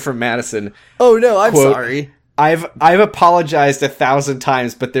 incredible line from Madison. Oh no, I'm quote, sorry. I've apologized 1,000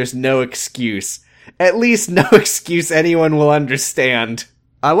 times, but there's no excuse. At least no excuse anyone will understand.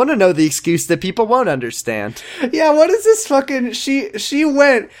 I want to know the excuse that people won't understand. Yeah, what is this fucking... She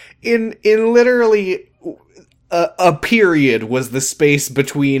went in literally a period was the space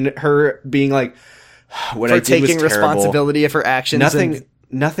between her being like, what For I did was taking terrible. Responsibility of her actions.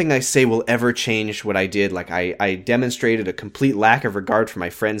 Nothing I say will ever change what I did. Like, I demonstrated a complete lack of regard for my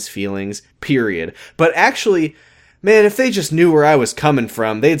friends' feelings, period. But actually, man, if they just knew where I was coming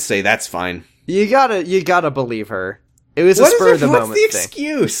from, they'd say that's fine. You gotta believe her. It was a spur of the moment thing. What's the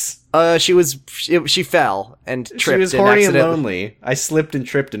excuse? She fell and tripped. She was horny and lonely. I slipped and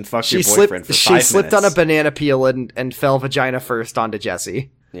tripped and fucked your boyfriend for 5 minutes. She slipped on a banana peel and fell vagina first onto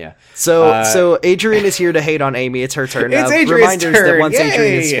Jesse. Yeah. So Adrian is here to hate on Amy. It's her turn. It's Adrian's reminders turn. that once Yay!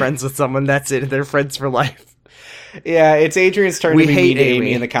 Adrian is friends with someone, that's it. They're friends for life. Yeah, it's Adrian's turn We to be hate mean to Amy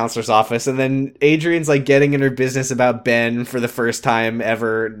Amy in the counselor's office, and then Adrian's like getting in her business about Ben for the first time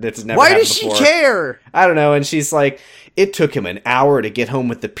ever. That's never happened before. Why does she care? I don't know. And she's like, it took him an hour to get home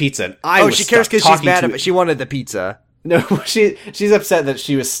with the pizza, and I was she cares stuck because she's talking mad to at. She wanted the pizza. No, she's upset that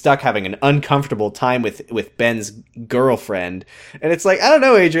she was stuck having an uncomfortable time with Ben's girlfriend. And it's like, I don't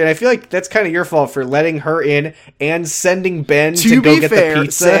know, Adrian, I feel like that's kind of your fault for letting her in and sending Ben to go get the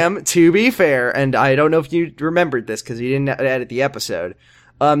pizza. Sam, to be fair, and I don't know if you remembered this because you didn't edit the episode,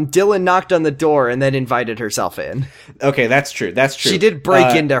 Dylan knocked on the door and then invited herself in. Okay, that's true. She did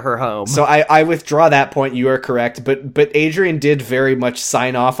break into her home. So I withdraw that point. You are correct. But Adrian did very much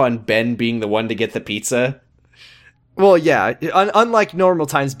sign off on Ben being the one to get the pizza. Well, yeah. Unlike normal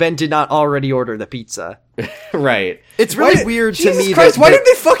times, Ben did not already order the pizza. Right. It's really weird to me Christ, why did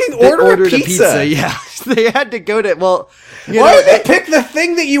they fucking order a pizza? The pizza? Yeah, they had to go to. Well, why did they pick the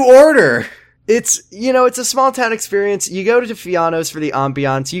thing that you order? It's it's a small town experience. You go to Fiano's for the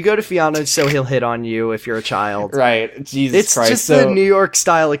ambiance. You go to Fiano's so he'll hit on you if you're a child. Right. Jesus Christ. It's just a New York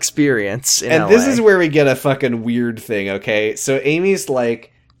style experience. In and LA. This is where we get a fucking weird thing. Okay, so Amy's like,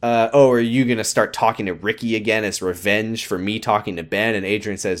 are you going to start talking to Ricky again as revenge for me talking to Ben? And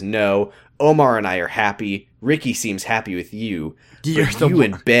Adrian says, no, Omar and I are happy. Ricky seems happy with you. You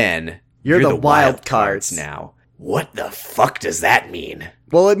and Ben, you're the wild cards now. What the fuck does that mean?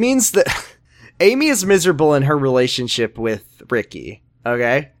 Well, it means that Amy is miserable in her relationship with Ricky.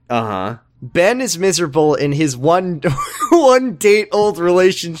 Okay? Uh-huh. Ben is miserable in his one date old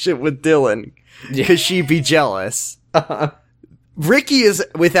relationship with Dylan. Because she'd be jealous. Uh-huh. Ricky is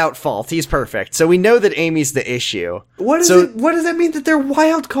without fault. He's perfect. So we know that Amy's the issue. What does that mean that they're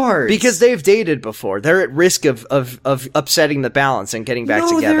wild cards? Because they've dated before. They're at risk of upsetting the balance and getting back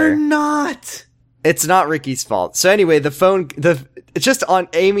together. No, they're not. It's not Ricky's fault. So anyway, it's just on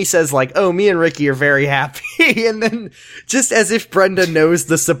Amy says like, oh, me and Ricky are very happy. And then just as if Brenda knows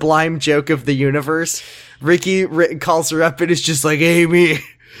the sublime joke of the universe, Ricky calls her up and is just like, Amy,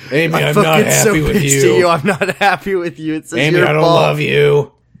 I'm not happy with you. I'm not happy with you. It says Amy, I don't love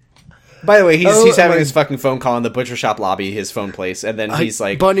you. By the way, he's having his fucking phone call in the butcher shop lobby, his phone place, and then he's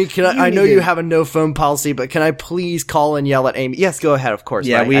like, Bunny, I know you have a no phone policy, but can I please call and yell at Amy? Yes, go ahead, of course.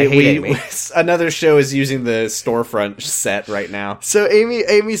 Yeah, I hate Amy. Another show is using the storefront set right now. So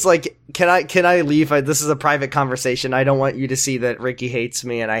Amy's like, can I leave? This is a private conversation. I don't want you to see that Ricky hates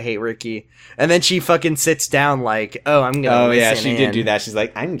me and I hate Ricky. And then she fucking sits down like, oh, I'm gonna listen did do that. She's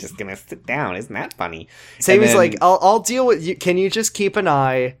like, I'm just gonna sit down. Isn't that funny? So Amy's like, I'll deal with you. Can you just keep an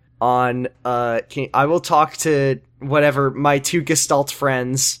eye on, I will talk to whatever, my 2 Gestalt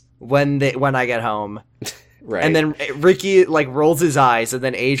friends when I get home. Right. And then Ricky like rolls his eyes and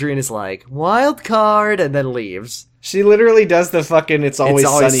then Adrian is like, wild card, and then leaves. She literally does the fucking It's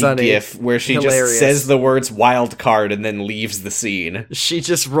Always Sunny gif where she just says the words wild card and then leaves the scene. She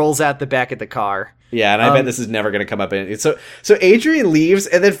just rolls out the back of the car. Yeah, and I bet this is never going to come up in it. So Adrian leaves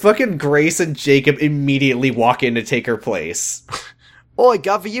and then fucking Grace and Jacob immediately walk in to take her place. Oi,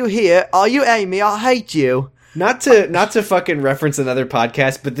 Gov, are you here? Are you Amy? I hate you. Not to fucking reference another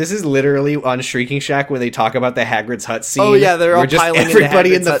podcast, but this is literally on Shrieking Shack when they talk about the Hagrid's hut scene. Oh yeah, they're all where just piling into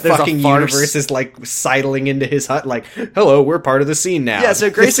everybody in Hagrid's the hut. There's a fucking farce. universe is like sidling into his hut, like, "Hello, we're part of the scene now." Yeah, so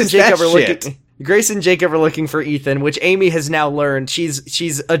Grace This and is that Jacob are shit. looking. Grace and Jacob are looking for Ethan, which Amy has now learned.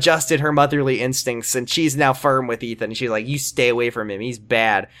 She's adjusted her motherly instincts, and she's now firm with Ethan. She's like, "You stay away from him. He's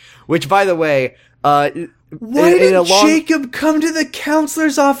bad." Which, by the way, Why did Jacob come to the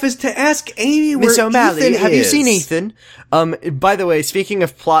counselor's office to ask Amy where Miss O'Malley, Ethan have you is? seen Ethan? By the way, speaking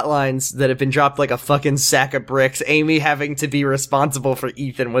of plot lines that have been dropped like a fucking sack of bricks, Amy having to be responsible for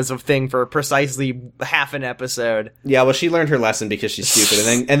Ethan was a thing for precisely half an episode. Yeah, well, she learned her lesson because she's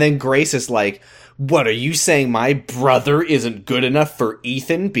stupid, and then Grace is like, "What are you saying? My brother isn't good enough for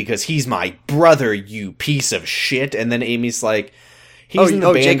Ethan because he's my brother, you piece of shit." And then Amy's like, "He's in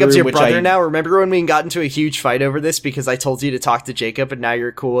the band Jacob's room, your which brother now? Remember when we got into a huge fight over this because I told you to talk to Jacob and now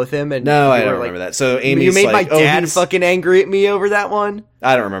you're cool with him? And No, you I were don't like, remember that. So Amy's you made like, my dad he's- fucking angry at me over that one?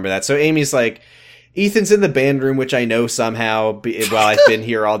 I don't remember that. So Amy's like, Ethan's in the band room, which I know somehow while I've been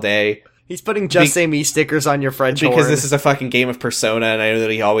here all day. He's putting Just Say Me stickers on your French Because horn. this is a fucking game of Persona, and I know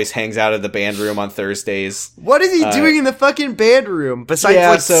that he always hangs out at the band room on Thursdays. What is he doing in the fucking band room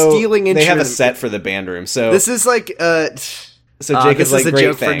besides so stealing they have a instruments? set for the band room. So This is like so Jacob's this like, is a "Great,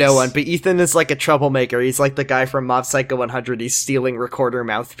 joke for no thanks." one, but Ethan is like a troublemaker. He's like the guy from Mob Psycho 100. He's stealing recorder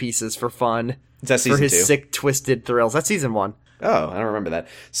mouthpieces for fun. Is that For season his 2? sick, twisted thrills. That's season 1. Oh, I don't remember that.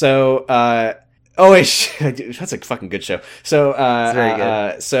 So, oh wait, that's a fucking good show. So, It's very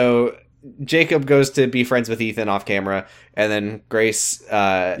good. So Jacob goes to be friends with Ethan off camera, and then Grace, He's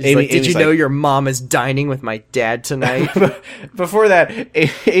Amy, like, did you Amy's know like- your mom is dining with my dad tonight? Before that,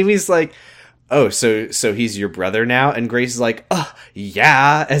 Amy's like, "Oh, so he's your brother now?" And Grace is like,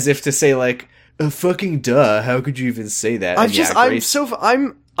 yeah," as if to say like, "Fucking duh, how could you even say that?"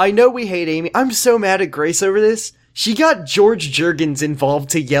 And I know we hate Amy. I'm so mad at Grace over this. She got George Jurgens involved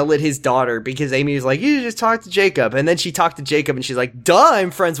to yell at his daughter because Amy was like, "You just talk to Jacob." And then she talked to Jacob and she's like, "Duh,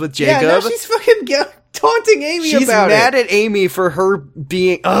 I'm friends with Jacob." Yeah, now she's fucking taunting Amy She's about mad it. at Amy for her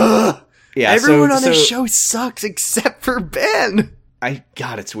being, ugh. Yeah, Everyone on this so- show sucks except for Ben.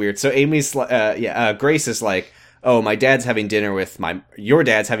 God, it's weird. So Amy's, Grace is like, "Oh, your dad's having dinner with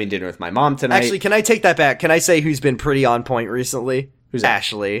my mom tonight." Actually, can I take that back? Can I say who's been pretty on point recently? Who's that?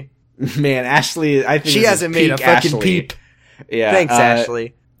 Ashley. Man, Ashley, I think She this is hasn't made a peak fucking Ashley. peep. Yeah, Thanks,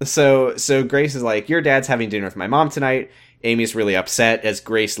 Ashley. So Grace is like, "Your dad's having dinner with my mom tonight." Amy's really upset as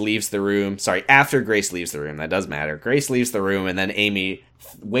Grace leaves the room. Sorry, after Grace leaves the room. That does matter. Grace leaves the room, and then Amy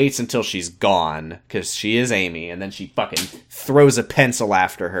waits until she's gone, because she is Amy, and then she fucking throws a pencil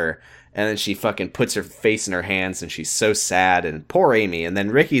after her, and then she fucking puts her face in her hands, and she's so sad, and poor Amy. And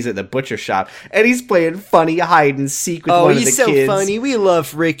then Ricky's at the butcher shop, and he's playing funny hide and seek with one of the he's so kids. funny. We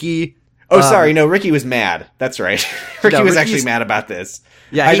love Ricky. Oh, sorry, no, Ricky was mad. That's right. Ricky No, was Ricky's- actually mad about this.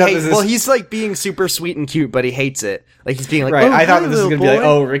 Yeah, I he thought hates, this is- he's like being super sweet and cute, but he hates it. Like he's being like, Right, "Oh, I thought hi, that this was little gonna be like, boy."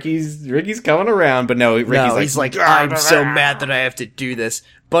 "Oh, Ricky's coming around," but no, Ricky's No, like, he's like, "I'm so mad that I have to do this."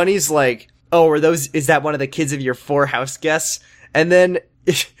 Bunny's like, "Oh, is that one of the kids of your 4 house guests?" And then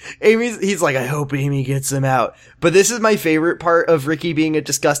he's like, "I hope Amy gets them out." But this is my favorite part of Ricky being a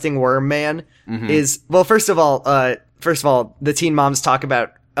disgusting worm man. Mm-hmm. Is, well, first of all, the teen moms talk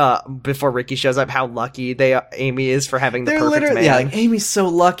about before Ricky shows up how lucky Amy is for having the They're perfect literally, man. yeah, like, Amy's so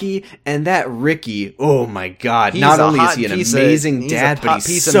lucky, and that Ricky, oh my god, He's not a only is hot he an piece of- amazing he's a dad, hot but he's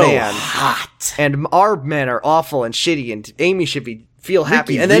piece of so man. hot. And our men are awful and shitty, and Amy should feel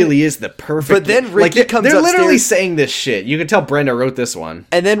happy. Ricky And then really is the perfect. but then Ricky like, comes they're literally upstairs- saying this shit. You can tell Brenda wrote this one.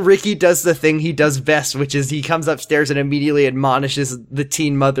 And then Ricky does the thing he does best, which is he comes upstairs and immediately admonishes the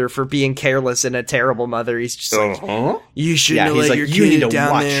teen mother for being careless and a terrible mother. He's just like, "You shouldn't have he's let like, your "You kid need to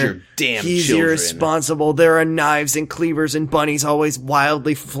down watch there. your damn He's children." irresponsible. There are knives and cleavers, and Bunny's always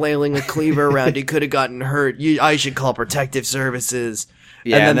wildly flailing a cleaver around. He could have gotten hurt. I should call protective services."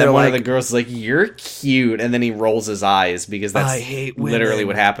 Yeah, and then they're one like, of the girls is like, "You're cute," and then he rolls his eyes because that's "I hate women." literally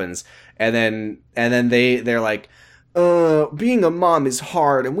what happens. And then they're like, being a mom is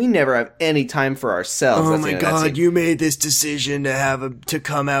hard, and we never have any time for ourselves." "Oh That's my the end of that god, scene. you made this decision to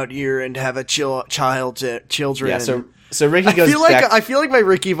come out here and have a children." Yeah, so Ricky goes back. I feel like my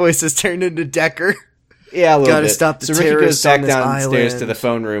Ricky voice has turned into Decker. Yeah, a little Gotta bit. stop the so Ricky goes terrorists back on this downstairs island. to the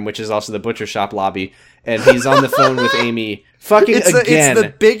phone room, which is also the butcher shop lobby, and he's on the phone with Amy. Fucking It's again.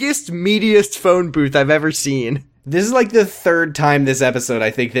 the biggest, meatiest phone booth I've ever seen. This is like the third time this episode,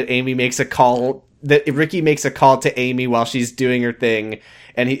 I think, that Amy makes a call. That Ricky makes a call to Amy while she's doing her thing,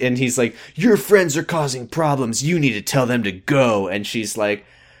 and he's like, "Your friends are causing problems. You need to tell them to go." And she's like,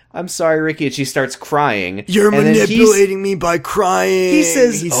 I'm sorry, Ricky. And she starts crying. You're and manipulating me by crying. He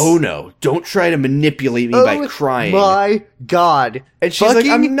says, oh no, don't try to manipulate me by crying. My God. And she's like,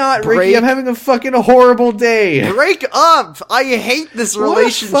 I'm not, Ricky. I'm having a fucking horrible day. Break up. I hate this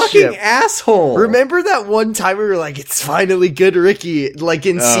relationship. What a fucking asshole. Remember that one time we were like, it's finally good, Ricky? Like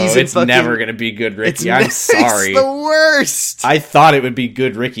in season it's never going to be good, Ricky. I'm sorry. It's the worst. I thought it would be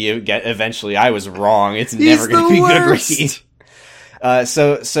good, Ricky. Eventually, I was wrong. It's never going to be good, Ricky.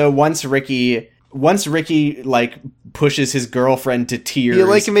 So once Ricky like pushes his girlfriend to tears, he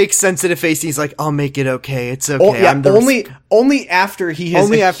like makes sensitive face. And he's like, "I'll make it okay. It's okay." Only after he has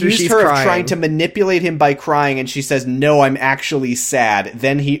accused her crying. of trying to manipulate him by crying, and she says, "No, I'm actually sad."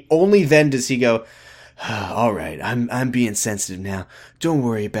 Then does he go, "All right, I'm being sensitive now. Don't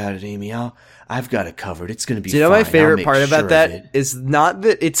worry about it, Amy. I've got it covered. It's going to be fine." Do you know my favorite part about that is is not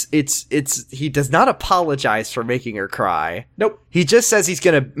that it's he does not apologize for making her cry. Nope. He just says he's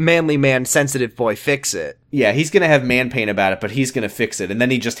going to manly man sensitive boy fix it. Yeah, he's going to have man pain about it, but he's going to fix it. And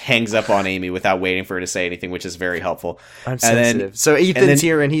then he just hangs up on Amy without waiting for her to say anything, which is very helpful. I'm sensitive. So Ethan's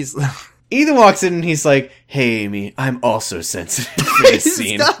here and he's... Ethan walks in and he's like, "Hey, Amy, I'm also sensitive for this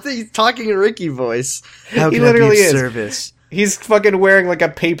scene." He's talking in Ricky voice. How can I be of service? He's fucking wearing like a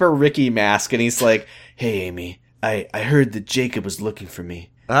paper Ricky mask, and he's like, "Hey, Amy, I heard that Jacob was looking for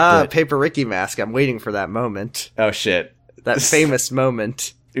me." Paper Ricky mask. I'm waiting for that moment. Oh, shit. That famous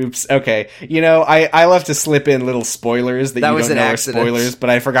moment. Oops. Okay. You know, I love to slip in little spoilers that you don't know are spoilers, but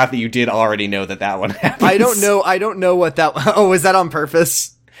I forgot that you did already know that one happens. I don't know what that... Oh, was that on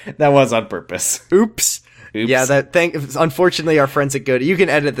purpose? That was on purpose. Oops. Yeah, unfortunately, our friends at you can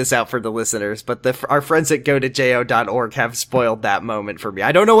edit this out for the listeners, but our friends at go2jo.org have spoiled that moment for me.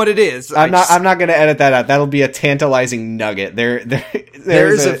 I don't know what it is. I'm not going to edit that out. That'll be a tantalizing nugget.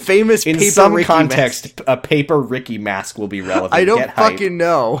 There's a famous in paper some Ricky context, mask. A paper Ricky mask will be relevant. I don't fucking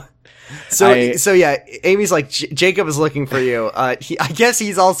know. So yeah, Amy's like, Jacob is looking for you. I guess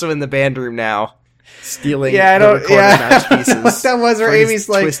he's also in the band room now. Stealing match pieces. That was where Amy's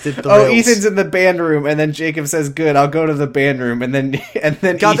like, Ethan's in the band room, and then Jacob says, "Good, I'll go to the band room," and then God,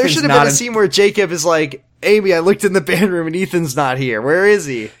 Ethan's there should have been a scene where Jacob is like, "Amy, I looked in the band room and Ethan's not here. Where is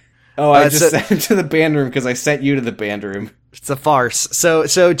he?" Oh, I just sent him to the band room because I sent you to the band room. It's a farce.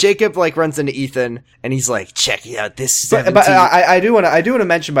 So Jacob like runs into Ethan and he's like, "Check out this 17." But I do want to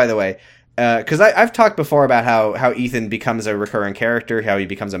mention, by the way, because I've talked before about how Ethan becomes a recurring character, how he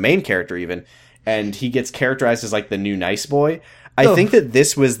becomes a main character even. And he gets characterized as like the new nice boy. I think that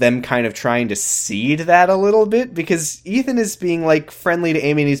this was them kind of trying to seed that a little bit, because Ethan is being like friendly to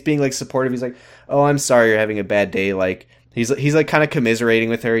Amy and he's being like supportive. He's like, "Oh, I'm sorry you're having a bad day." Like he's like kind of commiserating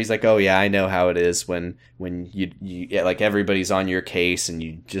with her. He's like, "Oh yeah, I know how it is when you like everybody's on your case and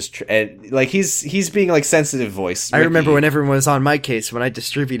you just and like he's being like sensitive voice." Ricky. I remember when everyone was on my case when I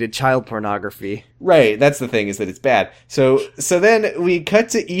distributed child pornography. Right, that's the thing, is that it's bad. So then we cut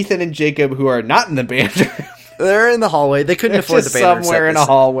to Ethan and Jacob, who are not in the band room. They're in the hallway. They couldn't afford the band room. Somewhere in a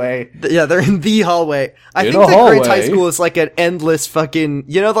hallway. Yeah, they're in the hallway. I think the Grant High School is like an endless fucking,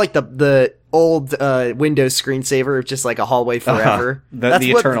 like the old Windows screensaver of just like a hallway forever. That's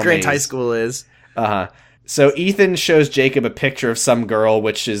what Grant High School is. So Ethan shows Jacob a picture of some girl,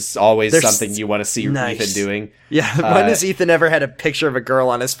 which is always something you want to see Ethan doing. Yeah, when has Ethan ever had a picture of a girl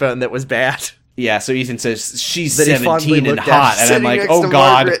on his phone that was bad? Yeah, so Ethan says, "She's 17 and hot," and I'm like, "Oh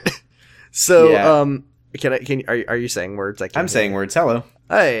God." Margaret. So, yeah. Are you saying words? I'm saying words. Hello.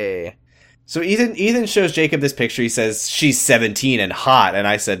 Hey. So Ethan shows Jacob this picture. He says, "She's 17 and hot," and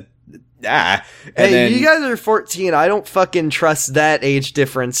I said, "Ah." And then, you guys are 14. I don't fucking trust that age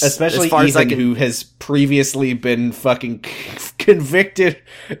difference. Especially Ethan, who has previously been fucking convicted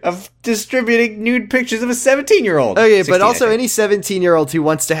of distributing nude pictures of a 17-year-old. Okay, but also any 17-year-old who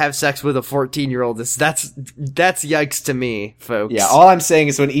wants to have sex with a 14-year-old that's yikes to me, folks. Yeah, all I'm saying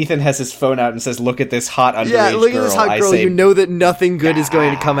is when Ethan has his phone out and says, "Look at this hot underage girl," yeah, look at this hot girl. You know that nothing good is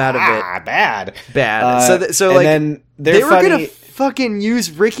going to come out of it. Bad. So like, then they were gonna fucking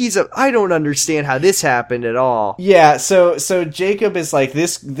use Ricky's. I don't understand how this happened at all. Yeah, so Jacob is like,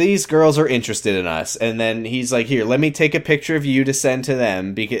 these girls are interested in us, and then he's like, "Here, let me take a picture of you to send to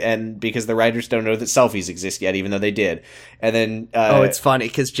them," because the writers don't know that selfies exist yet, even though they did. And then it's funny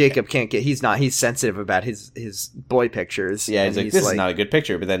because Jacob can't get. He's sensitive about his boy pictures. Yeah, he's like, "This is not a good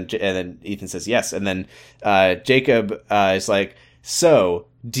picture." But then Ethan says yes, and then Jacob is like, "So,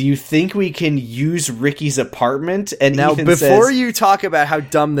 do you think we can use Ricky's apartment?" And now, Ethan before says, you talk about how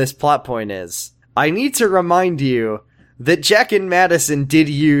dumb this plot point is, I need to remind you that Jack and Madison did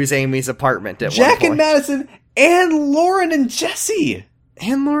use Amy's apartment at one point. Jack and Madison and Lauren and Jesse.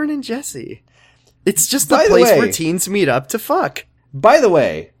 It's just the place where teens meet up to fuck. By the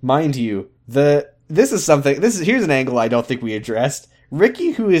way, mind you, here's an angle I don't think we addressed.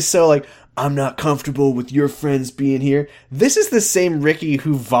 Ricky, who is so like, I'm not comfortable with your friends being here. This is the same Ricky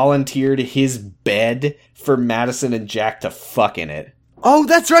who volunteered his bed for Madison and Jack to fuck in it. Oh,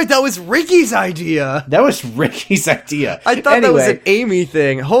 that's right. That was Ricky's idea. That was Ricky's idea. I thought that was an Amy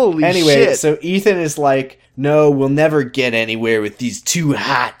thing. Holy shit. So Ethan is like, no, we'll never get anywhere with these two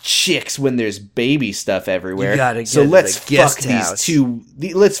hot chicks when there's baby stuff everywhere. You gotta so get let's to the fuck guest house.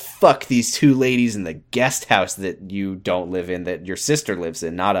 let's fuck these two ladies in the guest house that you don't live in, that your sister lives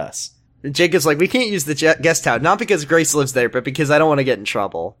in, not us. Jacob's like, we can't use the guest house, not because Grace lives there, but because I don't want to get in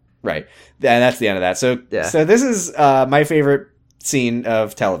trouble. Right. And that's the end of that. So this is my favorite scene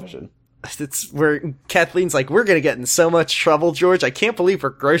of television. It's where Kathleen's like, we're gonna get in so much trouble, George. I can't believe we're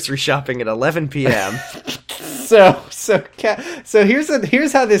grocery shopping at 11 p.m. So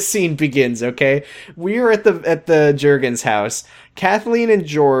here's how this scene begins, okay? We are at the Juergens house. Kathleen and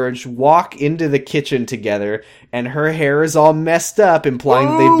George walk into the kitchen together, and her hair is all messed up, implying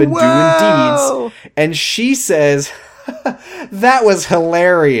that they've been doing deeds. And she says, that was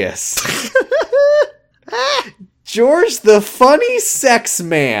hilarious. George, the funny sex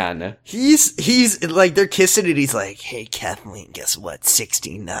man. He's like, they're kissing and he's like, hey, Kathleen, guess what?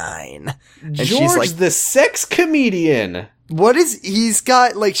 69. And George, she's like, the sex comedian. he's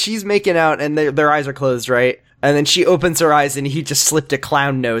got, like, she's making out and their eyes are closed, right? And then she opens her eyes and he just slipped a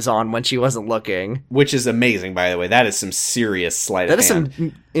clown nose on when she wasn't looking. Which is amazing, by the way. That is some serious sleight of hand. That is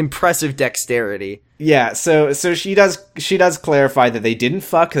some impressive dexterity. Yeah, so she does clarify that they didn't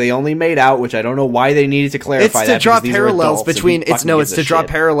fuck, they only made out, which I don't know why they needed to clarify that. It's to draw parallels between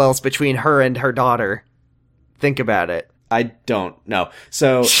parallels between her and her daughter. Think about it. I don't know.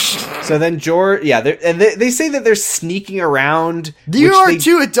 So then George, they say that they're sneaking around. You are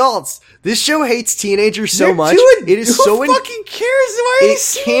two adults. This show hates teenagers so much. It is who so fucking cares? Why are they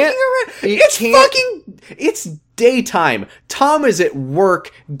sneaking around? It's daytime. Tom is at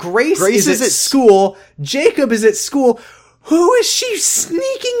work. Grace is at school. Jacob is at school. Who is she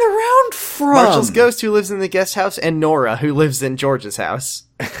sneaking around from? Marshall's ghost, who lives in the guest house, and Nora, who lives in George's house.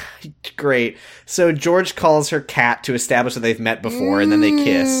 Great. So George calls her Kat to establish that they've met before, and then they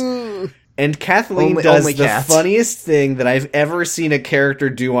kiss. And Kathleen does the funniest thing that I've ever seen a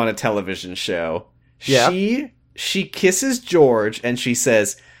character do on a television show. Yeah. She kisses George, and she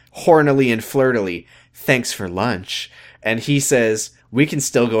says, hornily and flirtily, thanks for lunch. And he says, we can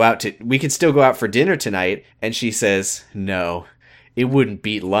still go out for dinner tonight. And she says, no, it wouldn't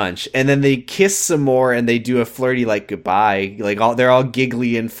beat lunch. And then they kiss some more, and they do a flirty, like, goodbye. Like, they're all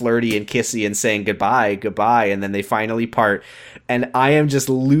giggly and flirty and kissy and saying goodbye. And then they finally part. And I am just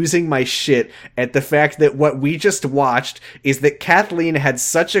losing my shit at the fact that what we just watched is that Kathleen had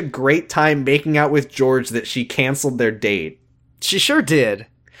such a great time making out with George that she canceled their date. She sure did.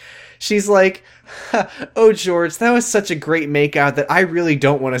 She's like, oh, George, that was such a great makeout that I really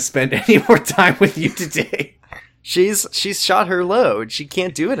don't want to spend any more time with you today. She's shot her load. She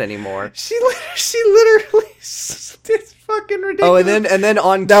can't do it anymore. She literally, it's fucking ridiculous. Oh, and then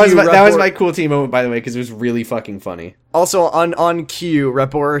on that cue, that was my cool team moment, by the way, because it was really fucking funny. Also on cue,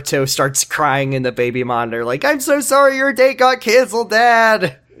 Roberto starts crying in the baby monitor, like, I'm so sorry your date got canceled,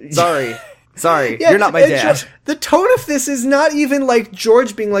 Dad. Sorry. Yeah, you're not my dad. The tone of this is not even like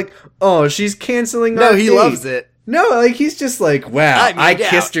George being like, oh, she's canceling our No, he date. loves it. No, like, he's just like, wow, I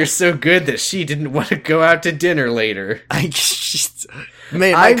kissed her so good that she didn't want to go out to dinner later. I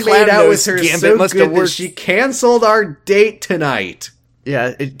made out with her so good that she canceled our date tonight.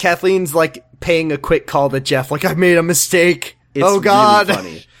 Yeah, Kathleen's, like, paying a quick call to Jeff, like, I made a mistake. It's oh, God. Really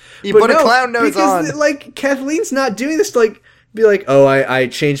funny. You put a clown nose on. Because, like, Kathleen's not doing this to, like, be like, oh, I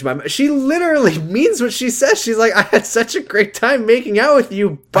changed my mind. She literally means what she says. She's like, I had such a great time making out with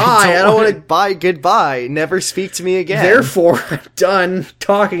you. Bye. I don't want to. Bye. Goodbye. Never speak to me again. Therefore, I'm done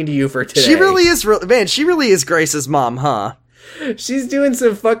talking to you for today. She really is, man, she really is Grace's mom, huh? She's doing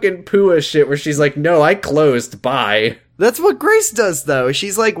some fucking Pua shit where she's like, no, I closed. Bye. That's what Grace does, though.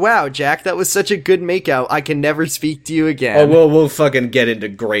 She's like, wow, Jack, that was such a good makeout. I can never speak to you again. Oh, we'll fucking get into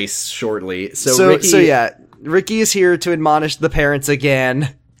Grace shortly. So yeah. Ricky is here to admonish the parents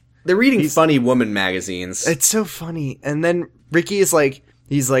again. They're reading funny woman magazines. It's so funny. And then Ricky is like,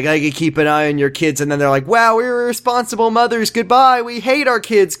 he's like, I can keep an eye on your kids. And then they're like, wow, we're irresponsible mothers. Goodbye. We hate our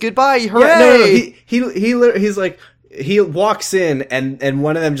kids. Goodbye. Hooray. Yeah, no, he's like, he walks in and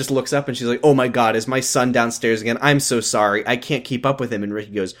one of them just looks up and she's like, oh my God, is my son downstairs again? I'm so sorry. I can't keep up with him. And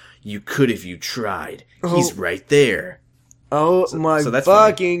Ricky goes, you could if you tried. He's right there. Oh my so that's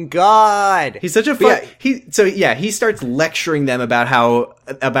fucking god! He's such a But fun. He starts lecturing them about how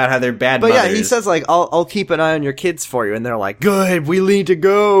they're bad. But mothers. yeah, he says like, "I'll keep an eye on your kids for you," and they're like, "Good, we need to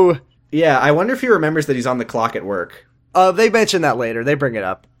go." Yeah, I wonder if he remembers that he's on the clock at work. They mention that later. They bring it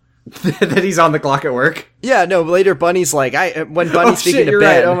up. That he's on the clock at work. Yeah, no. Later, Bunny's like, when Bunny's speaking to you're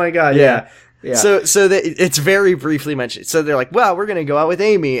Ben. right. Oh my god. Yeah. Yeah. So it's very briefly mentioned. So they're like, "Well, we're gonna go out with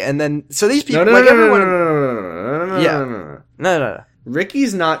Amy," and then so these people, no, like no, everyone, no.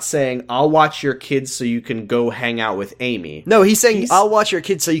 Ricky's not saying, "I'll watch your kids so you can go hang out with Amy." No, he's saying, "I'll watch your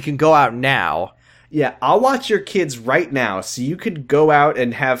kids so you can go out now." Yeah, I'll watch your kids right now so you could go out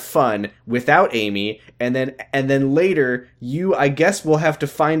and have fun without Amy, and then later you, I guess, will have to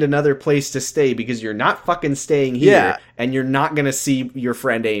find another place to stay because you're not fucking staying here, Yeah. and you're not gonna see your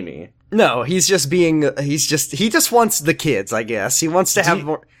friend Amy. No, he just wants the kids, I guess. He wants to have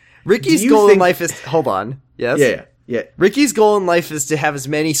more. Ricky's do you goal in think- life is, hold on. Yes? Yeah. Ricky's goal in life is to have as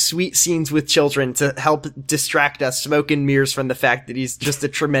many sweet scenes with children to help distract us, smoke and mirrors, from the fact that he's just a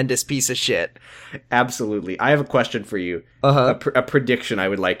tremendous piece of shit. Absolutely. I have a question for you. Uh-huh. A prediction I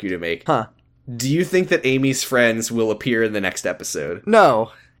would like you to make. Huh. Do you think that Amy's friends will appear in the next episode?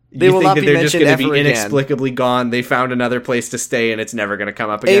 No. They you will think not that be they're just mentioned going to ever be again. inexplicably gone? They found another place to stay and it's never going to come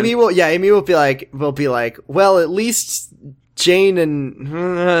up again? Amy will be like, well, at least Jane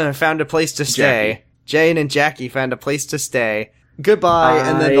and found a place to stay. Jackie. Jane and Jackie found a place to stay. Goodbye,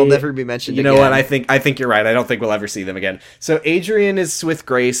 and then they'll never be mentioned again. You know what? I think you're right. I don't think we'll ever see them again. So Adrian is with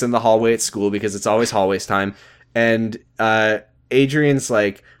Grace in the hallway at school because it's always hallways time. And Adrian's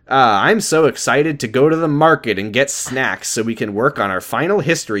like, I'm so excited to go to the market and get snacks so we can work on our final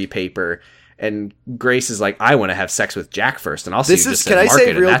history paper. And Grace is like, I want to have sex with Jack first, and I'll see you just can at I market, say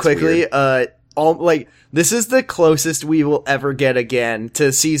and real that's quickly, weird. this is the closest we will ever get again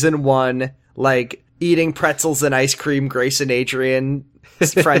to season 1, like, eating pretzels and ice cream, Grace and Adrian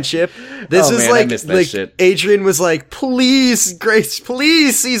friendship. This Oh, is man, I like, missed that shit. Adrian was like, please, Grace,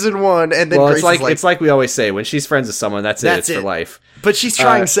 please, season 1, and then Well, Grace it's like we always say, when she's friends with someone, that's it. It's for life. But she's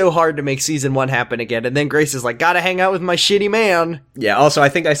trying so hard to make season 1 happen again, and then Grace is like, gotta hang out with my shitty man. Yeah. Also, I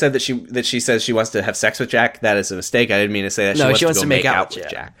think I said that she says she wants to have sex with Jack. That is a mistake. I didn't mean to say that. No, she wants to make out with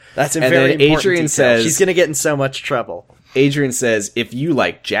Jack. Jack. That's a And very then important Adrian detail. says- she's gonna get in so much trouble. Adrian says, if you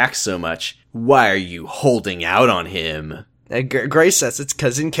like Jack so much, why are you holding out on him? And Grace says it's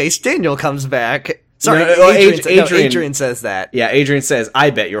because in case Daniel comes back. Sorry, No, Adrian says that. Yeah, Adrian says,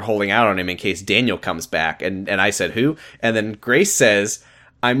 I bet you're holding out on him in case Daniel comes back. And I said, who? And then Grace says,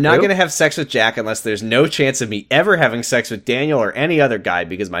 I'm not Who? going to have sex with Jack unless there's no chance of me ever having sex with Daniel or any other guy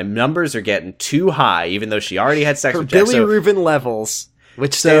because my numbers are getting too high, even though she already had sex For with Jack. Billy So Rubin levels,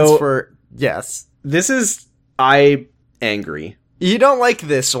 which stands So- for yes. this is, I angry. You don't like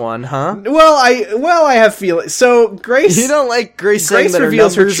this one, huh? Well, I have feelings. So Grace, You don't like Grace saying Grace that her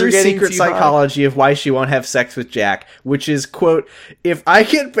reveals her numbers are true getting secret too high? psychology of why she won't have sex with Jack, which is, quote, if I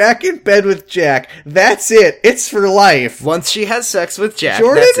get back in bed with Jack, that's it. It's for life. Once she has sex with Jack,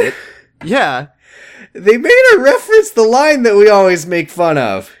 Jordan? that's it. Yeah, They made her reference the line that we always make fun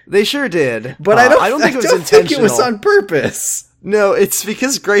of, they sure did. but I I don't don't think it was think intentional. it was on purpose. No, it's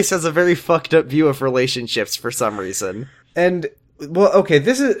because Grace has a very fucked up view of relationships for some reason. And well, okay,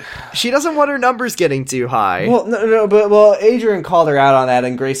 this is She doesn't want her numbers getting too high. but Adrian called her out on that,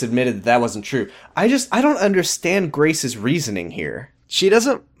 and Grace admitted that wasn't true. I don't understand Grace's reasoning here. She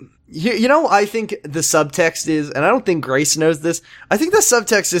doesn't. You know, I think the subtext is, and I don't think Grace knows this. I think the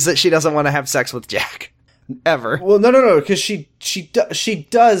subtext is that she doesn't want to have sex with Jack ever. Well, no, because she does. She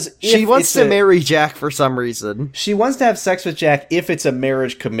if wants it's to a- marry Jack for some reason. She wants to have sex with Jack if it's a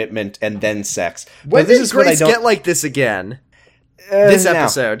marriage commitment and then sex. When But this did is what I Grace don't. get like this again? This now.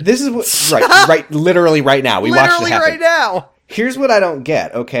 episode. This is what right, literally right now. We watched it Literally happen. right now. Here's what I don't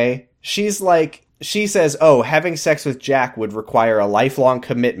get. Okay, she says, "Oh, having sex with Jack would require a lifelong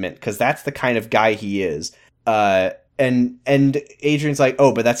commitment because that's the kind of guy he is." And Adrian's like,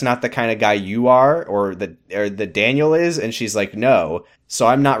 "Oh, but that's not the kind of guy you are, or the Daniel is." And she's like, "No, so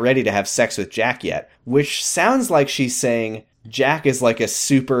I'm not ready to have sex with Jack yet." Which sounds like she's saying Jack is like a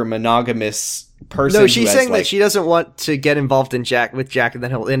super monogamous person. No, who she's has, saying like, that she doesn't want to get involved with Jack, and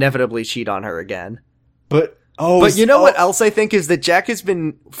then he'll inevitably cheat on her again. But But you know what else I think is that Jack has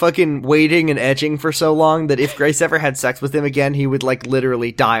been fucking waiting and edging for so long that if Grace ever had sex with him again, he would like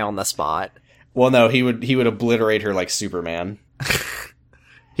literally die on the spot. Well, no, he would obliterate her like Superman.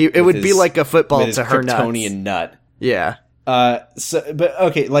 It would be his- like a football with his to her nuts. Kryptonian nut. Yeah. But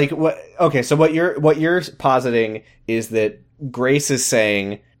okay, like what? Okay, so what you're positing is that Grace is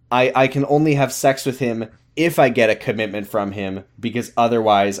saying, I can only have sex with him if I get a commitment from him because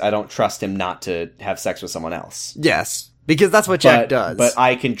otherwise I don't trust him not to have sex with someone else. Yes. Because that's what Jack does. But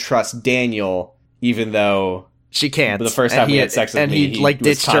I can trust Daniel, even though she can't. The first time he had sex with me, he like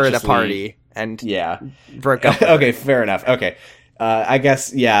ditched her at a party and broke up. Okay, fair enough. Okay. I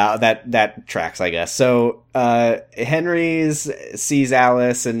guess, yeah, that tracks, I guess. So, Henry sees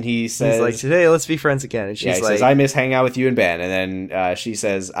Alice and he says... He's like, today, let's be friends again. And she's says, I miss hanging out with you and Ben. And then, she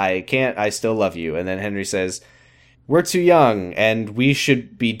says, I can't, I still love you. And then Henry says, we're too young and we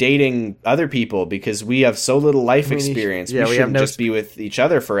should be dating other people because we have so little life experience. We shouldn't just be with each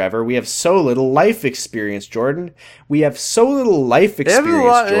other forever. We have so little life experience, Jordan. We have so little life experience,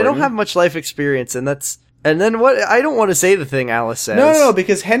 Jordan. They don't have much life experience, and that's... And then what? I don't want to say the thing Alice says. No,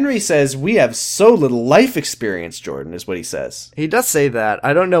 because Henry says, we have so little life experience, Jordan, is what he says. He does say that.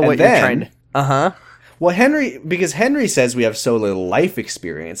 I don't know what you're trying to... Uh-huh. Well, because Henry says we have so little life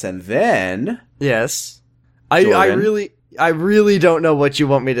experience, and then... Yes. I really don't know what you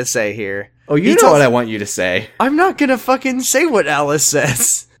want me to say here. Oh, you know what I want you to say. I'm not gonna fucking say what Alice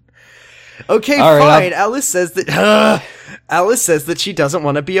says. Okay, all fine. right, Alice says that... Alice says that she doesn't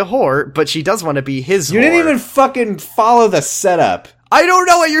want to be a whore, but she does want to be his whore. You didn't even fucking follow the setup. I don't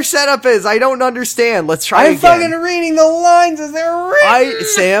know what your setup is. I don't understand. Let's try again. I'm fucking reading the lines as they're written.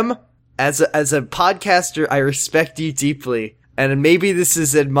 Sam, as a podcaster, I respect you deeply, and maybe this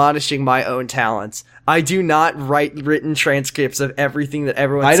is admonishing my own talents. I do not write written transcripts of everything that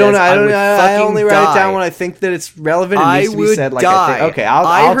everyone says. I only write it down when I think that it's relevant. It needs to be said. Okay,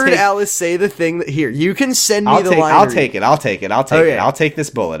 I heard Alice say the thing that here. You can send me the line. I'll take it. I'll take it. I'll take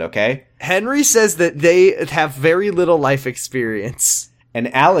this bullet. Okay. Henry says that they have very little life experience,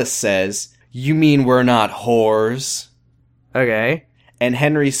 and Alice says, "You mean we're not whores?" Okay. And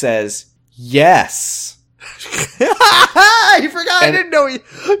Henry says, "Yes." I forgot. I didn't know.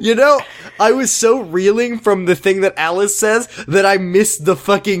 You know, I was so reeling from the thing that Alice says that I missed the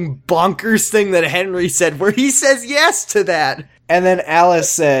fucking bonkers thing that Henry said, where he says yes to that. And then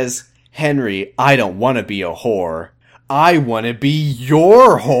Alice says, Henry, I don't want to be a whore. I want to be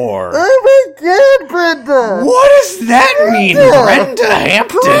your whore. Oh my god, Brenda! What does that mean, Brenda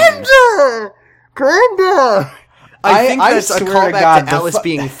Hampton? Brenda! I think that's a callback to Alice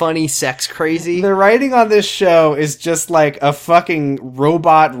being funny, sex crazy. The writing on this show is just like a fucking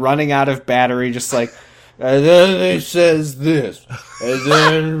robot running out of battery, just like, and then he says this, and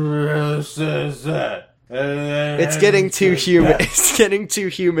then he says that. It's getting too humid. It's getting too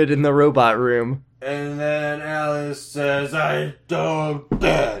humid in the robot room. And then Alice says, I don't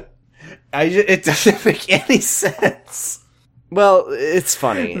that. It doesn't make any sense. Well, it's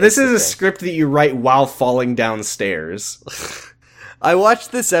funny. This is a script that you write while falling downstairs. I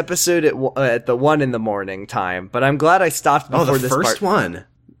watched this episode at the 1 in the morning time, but I'm glad I stopped before this part. Oh, the first one?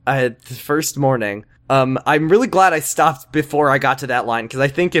 The first morning. I'm really glad I stopped before I got to that line, because I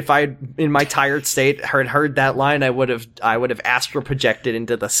think if I, in my tired state, heard that line, I would have astral projected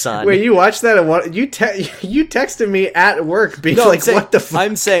into the sun. Wait, you watched that at what? You texted me at work, being like, "What the fuck?"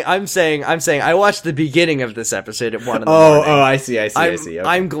 I'm saying, I watched the beginning of this episode at 1 in the morning. Oh, I see. Okay.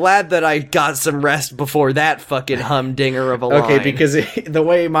 I'm glad that I got some rest before that fucking humdinger of a line. Okay, because the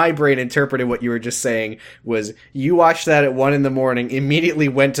way my brain interpreted what you were just saying was, you watched that at 1 in the morning, immediately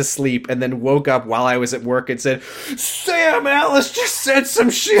went to sleep, and then woke up while I was at work and said, Sam, Alice just said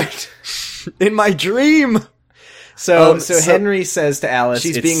some shit in my dream. So Henry says to Alice,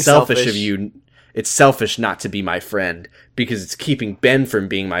 she's it's being selfish of you. It's selfish not to be my friend because it's keeping Ben from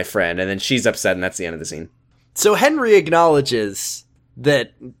being my friend. And then she's upset, and that's the end of the scene. So Henry acknowledges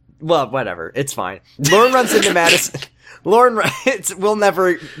that, well, whatever. It's fine. Lauren runs into Madison. We'll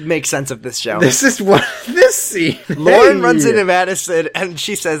never make sense of this show. This scene. Lauren runs into Madison and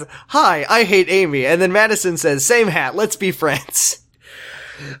she says, "Hi, I hate Amy." And then Madison says, "Same hat, let's be friends."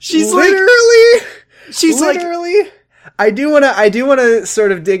 She's literally. Like, I do want to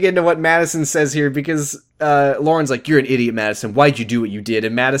sort of dig into what Madison says here, because Lauren's like, "You're an idiot, Madison. Why'd you do what you did?"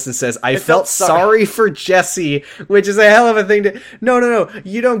 And Madison says, I felt sorry for Jesse, which is a hell of a thing to... No,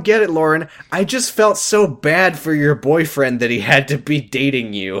 you don't get it, Lauren. I just felt so bad for your boyfriend that he had to be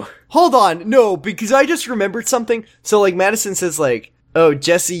dating you. Hold on, no, because I just remembered something. So, like, Madison says, like, oh,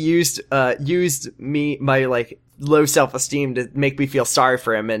 Jesse used me, my, like, low self-esteem to make me feel sorry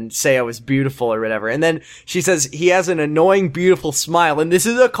for him and say I was beautiful or whatever. And then she says he has an annoying, beautiful smile. And this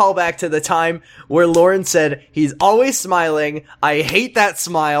is a callback to the time where Lauren said, he's always smiling. I hate that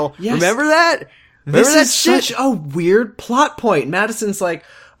smile. Yes. Remember that? This is such a weird plot point. Madison's like,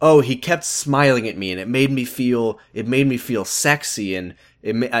 oh, he kept smiling at me and it made me feel sexy, and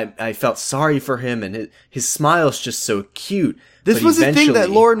I felt sorry for him, and his smile's just so cute. This But was the thing that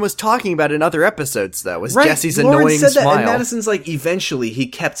eventually- Lauren was talking about in other episodes, though, was Right, Jesse's Lauren annoying said that, smile. and Madison's like, eventually he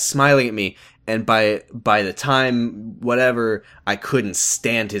kept smiling at me, and by the time whatever, I couldn't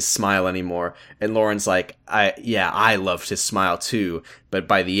stand his smile anymore. And Lauren's like, I loved his smile too, but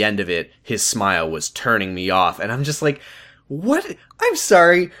by the end of it, his smile was turning me off. And I'm just like, what? I'm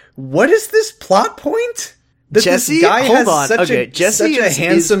sorry, what is this plot point? That Jesse? this guy Hold has on. such Okay, a Jesse such a is-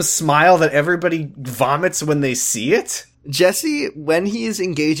 handsome smile that everybody vomits when they see it. Jesse, when he is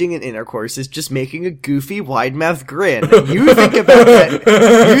engaging in intercourse, is just making a goofy, wide-mouthed grin. You think about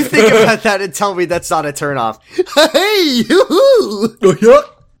that. You think about that and tell me that's not a turnoff. Hey, yoo-hoo!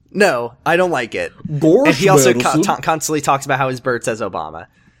 No, I don't like it. And he also constantly talks about how his bird says Obama.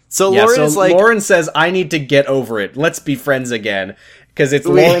 So Yeah, Lauren so is like, Lauren says, I need to get over it. Let's be friends again. Because it's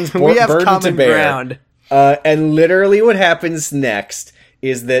we Lauren's we have burden to common bear. ground. And literally what happens next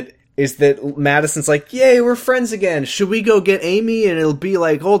is that Madison's like, yay, we're friends again. Should we go get Amy and it'll be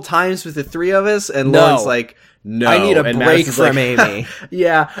like old times with the three of us? And No. Lauren's like, no. I need a And break Madison's from like, Amy.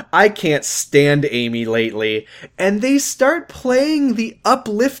 Yeah, I can't stand Amy lately. And they start playing the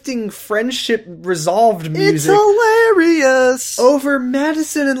uplifting friendship resolved It's music hilarious. over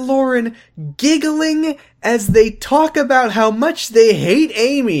Madison and Lauren giggling as they talk about how much they hate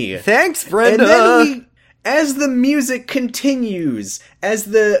Amy. Thanks, And Brenda. then as the music continues, as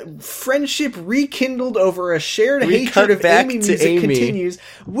the friendship rekindled over a shared We hatred cut of back Amy to music Amy. continues,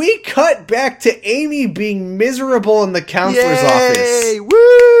 we cut back to Amy being miserable in the counselor's office. Yay!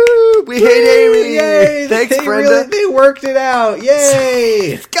 Woo! We hate Amy. Yay! Thanks, they Brenda. they worked it out.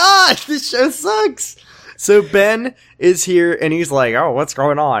 Yay! Gosh, this show sucks. So Ben is here and he's like, "Oh, what's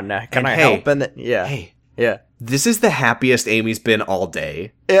going on? Can And I hey, help?" And then, yeah, Hey, yeah, this is the happiest Amy's been all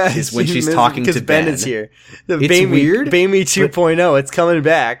day. yeah. Is when she's talking to Ben Ben. is here. The It's Bamey, weird, Bamey 2.0. It's coming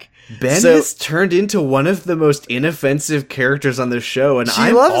back. Ben So- has turned into one of the most inoffensive characters on the show, and She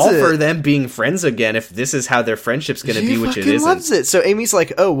I'm loves all it. for them being friends again if this is how their friendship's going to be, which it fucking isn't. loves it. So Amy's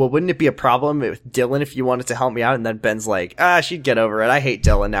like, "Oh, well, wouldn't it be a problem with Dylan if you wanted to help me out?" And then Ben's like, "She'd get over it. I hate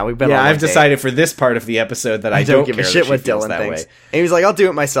Dylan now. We've been Yeah, on I've one date. decided for this part of the episode that I don't give care a that shit she what feels Dylan that thinks." way. Amy's like, "I'll do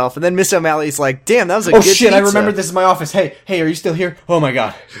it myself." And then Miss O'Malley's like, "Damn, that was a Oh good shit! I pizza." remember this is my office. Hey, are you still here? Oh my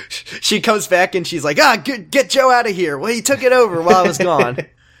god! She comes back and she's like, good, get Joe out of here. Well, he took it over while I was gone.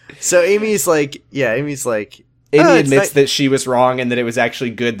 So Amy's like, Amy "Oh, it's admits ni- that she was wrong and that it was actually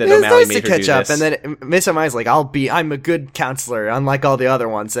good that it's O'Malley nice made to her catch do up." this. And then Miss O'Malley's like, I'm a good counselor, unlike all the other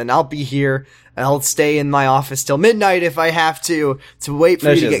ones, and I'll be here. I'll stay in my office till midnight if I have to wait for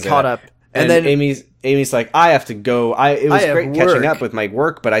No, you she to doesn't get say caught that. up. And then Amy's like, I have to go. It was have great catching work. up with my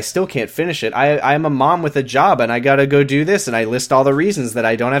work, but I still can't finish it. I am a mom with a job, and I gotta go do this. And I list all the reasons that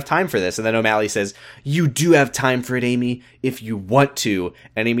I don't have time for this. And then O'Malley says, "You do have time for it, Amy, if you want to."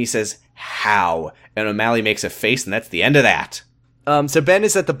 And Amy says, "How?" And O'Malley makes a face, and that's the end of that. So Ben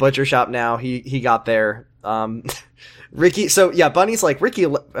is at the butcher shop now. He got there. Ricky. So yeah, Bunny's like Ricky.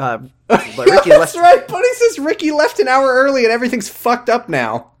 Ricky That's left. right. Bunny says Ricky left an hour early, and everything's fucked up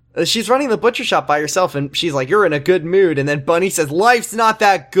now. She's running the butcher shop by herself, and she's like, "You're in a good mood." And then Bunny says, "Life's not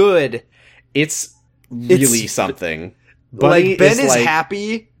that good." It's really something. Bunny Like Ben is like,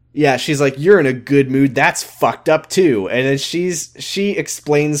 happy. Yeah, she's like, "You're in a good mood. That's fucked up too." And then she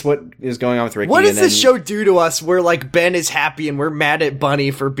explains what is going on with Ricky. What does and this then- show do to us where, like, Ben is happy and we're mad at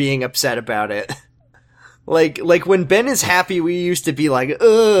Bunny for being upset about it? like when Ben is happy, we used to be like,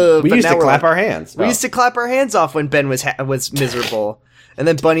 ugh. We but used now to we're clap like- our hands. We Oh. used to clap our hands off when Ben was miserable. And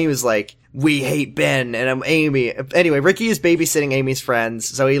then Bunny was like, "We hate Ben," and I'm Amy. Anyway, Ricky is babysitting Amy's friends,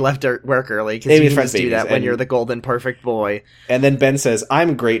 so he left work early because Amy's you friends' just do that babies, when and- you're the golden perfect boy. And then Ben says,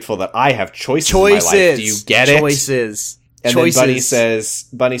 "I'm grateful that I have choices in my life. Do you get it?" Choices. And Choices. then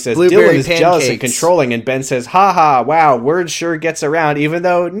Bunny says, Blueberry Dylan is jealous and pancakes. controlling. And Ben says, "Ha, wow, word sure gets around." Even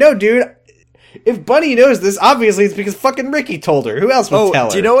though, no, dude, if Bunny knows this, obviously it's because fucking Ricky told her. Who else would tell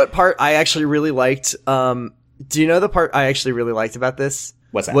her? Do you know what part I actually really liked? Do you know the part I actually really liked about this?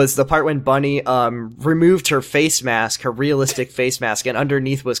 What's that? Was the part when Bunny removed her face mask, her realistic face mask, and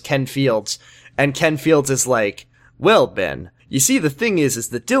underneath was Ken Fields. And Ken Fields is like, "Well, Ben, you see, the thing is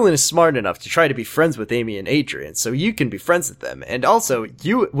that Dylan is smart enough to try to be friends with Amy and Adrian, so you can be friends with them. And also,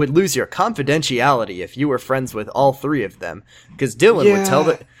 you would lose your confidentiality if you were friends with all three of them. Because Dylan would tell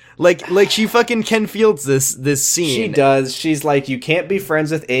that..." Like she fucking Ken Fields this scene. She does. She's like, "You can't be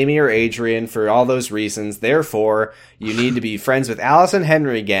friends with Amy or Adrian for all those reasons. Therefore, you need to be friends with Alice and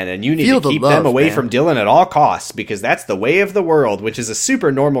Henry again, and you need Feel to the keep love, them away man. from Dylan at all costs because that's the way of the world," which is a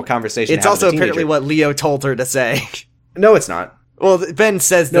super normal conversation. It's to have with also a apparently teenager. what Leo told her to say. No, it's not. Well, Ben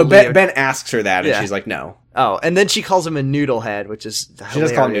says No, that Ben, Leo- Ben asks her that, and Yeah. she's like, no. Oh, and then she calls him a noodlehead, which is She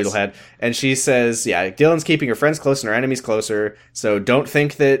does call him Noodlehead, and she says, yeah, Dylan's keeping her friends close and her enemies closer, so don't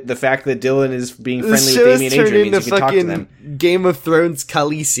think that the fact that Dylan is being friendly with Amy and Adrian means you can talk to them. Game of Thrones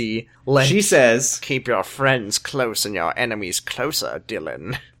Khaleesi. Like, She says, keep your friends close and your enemies closer,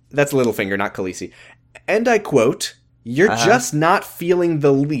 Dylan. that's Littlefinger, not Khaleesi, and I quote, "You're just not feeling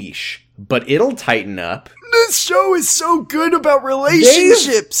the leash, but it'll tighten up." This show is so good about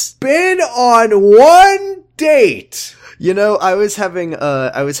relationships. Been on one date. You know, I was having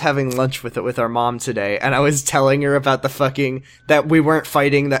lunch with our mom today, and I was telling her about the fucking that we weren't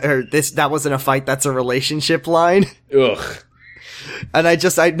fighting that wasn't a fight, that's a relationship line. Ugh.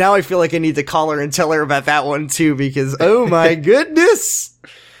 And now I feel like I need to call her and tell her about that one too, because oh my goodness,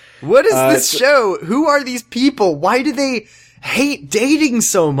 what is this show? Who are these people? Why do they hate dating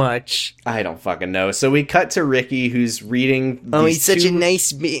so much? I don't fucking know. So we cut to Ricky, who's reading. He's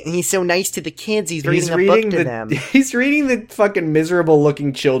so nice to the kids. He's reading a book to them. He's reading the fucking miserable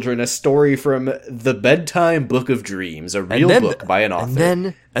looking children a story from The Bedtime Book of Dreams, a real book by an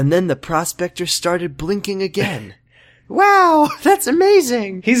author. And then the prospector started blinking again. Wow, that's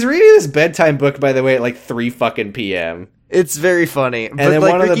amazing. He's reading this bedtime book, by the way, at like 3 fucking p.m. It's very funny. And then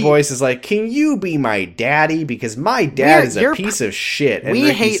one of the boys is like, "Can you be my daddy? Because my dad is a piece of shit." And we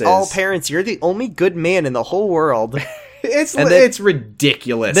Ricky hate says, all parents. You're the only good man in the whole world. It's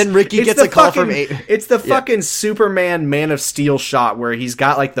ridiculous. Then Ricky gets a call from It's the fucking Superman Man of Steel shot where he's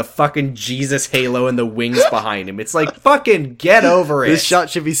got like the fucking Jesus halo and the wings behind him. It's like, fucking get over it. This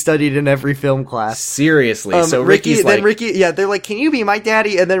shot should be studied in every film class. Seriously. So Ricky's like, they're like, "Can you be my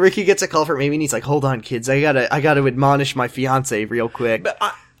daddy?" And then Ricky gets a call from Amy, and he's like, "Hold on, kids, I gotta admonish my fiance real quick."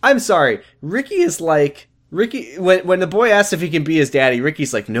 I'm sorry. Ricky is like, when the boy asks if he can be his daddy,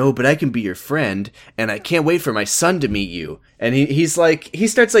 Ricky's like, "No, but I can be your friend, and I can't wait for my son to meet you." And he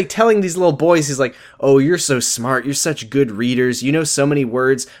starts like telling these little boys, he's like, "Oh, you're so smart, you're such good readers, you know so many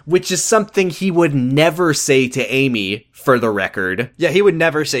words," which is something he would never say to Amy, for the record. Yeah, he would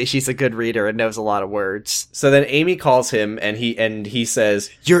never say she's a good reader and knows a lot of words. So then Amy calls him, and he says,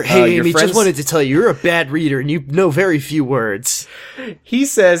 Hey, Amy, just wanted to tell you, you're a bad reader, and you know very few words. He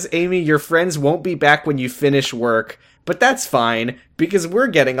says, "Amy, your friends won't be back when you finish work, but that's fine, because we're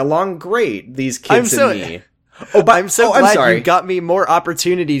getting along great, these kids and me." I'm so glad I'm sorry. you got me more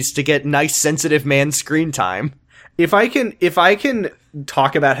opportunities to get nice, sensitive man screen time. If I can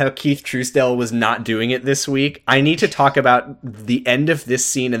talk about how Keith Truesdale was not doing it this week, I need to talk about the end of this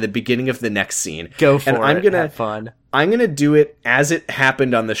scene and the beginning of the next scene. Go for it. Have fun. I'm gonna do it as it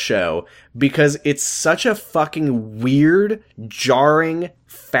happened on the show, because it's such a fucking weird, jarring,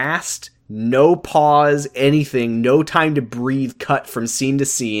 fast, no pause, anything, no time to breathe, cut from scene to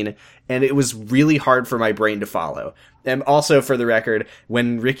scene, and it was really hard for my brain to follow. And also, for the record,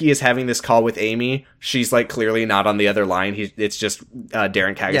 when Ricky is having this call with Amy, she's like clearly not on the other line. It's just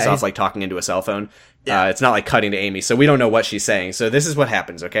Darren Kagasoff like talking into a cell phone. Yeah. It's not like cutting to Amy, so we don't know what she's saying. So this is what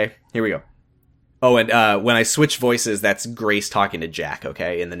happens, okay? Here we go. Oh, and when I switch voices, that's Grace talking to Jack,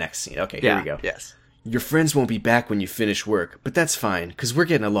 okay, in the next scene. Okay, here we go. Yes. "Your friends won't be back when you finish work, but that's fine, because we're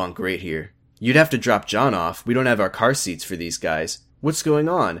getting along great here. You'd have to drop John off. We don't have our car seats for these guys. What's going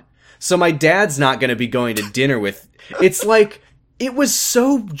on? So my dad's not going to be going to dinner with..." It's like, it was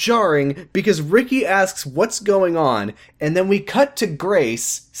so jarring, because Ricky asks what's going on, and then we cut to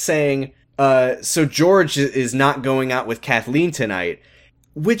Grace saying, "So George is not going out with Kathleen tonight,"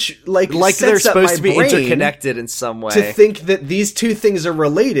 which, like they're supposed to be brain interconnected in some way. to think that these two things are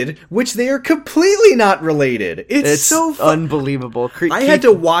related, which they are completely not related. It's so unbelievable. I had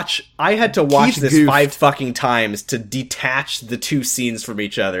to watch this goofed. 5 fucking times to detach the two scenes from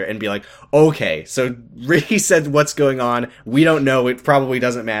each other and be like, okay, so Ricky said what's going on, we don't know, it probably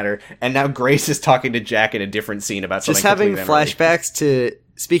doesn't matter, and now Grace is talking to Jack in a different scene about something just having completely flashbacks to...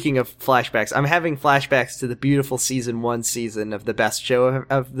 Speaking of flashbacks, I'm having flashbacks to the beautiful season 1 season of the best show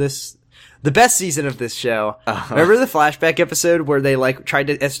of this... The best season of this show. Remember the flashback episode where they, like, tried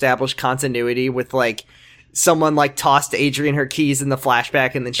to establish continuity with, like, someone, like, tossed Adrian her keys in the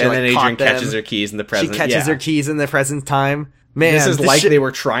flashback, and then she, Adrian catches her keys in the present. She catches her keys in the present time. Man, this is like they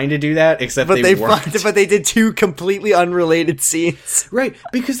were trying to do that, except but they weren't. But they did 2 completely unrelated scenes. Right,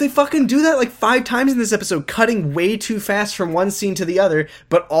 because they fucking do that like 5 times in this episode, cutting way too fast from one scene to the other,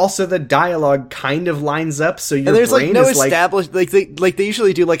 but also the dialogue kind of lines up, so your and there's brain like no is established like they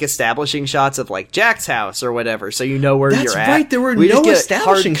usually do like establishing shots of like Jack's house or whatever, so you know where you're at. That's right, there were no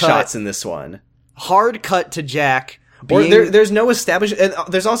establishing shots in this one. Hard cut to Jack Or there's no established. And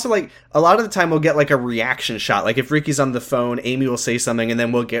there's also like a lot of the time we'll get like a reaction shot. Like if Ricky's on the phone, Amy will say something, and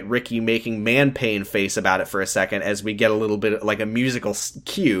then we'll get Ricky making man pain face about it for a second as we get a little bit like a musical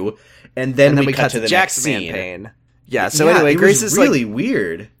cue, and then we cut to the Jack's next scene. man pain. Yeah. So anyway, Grace is really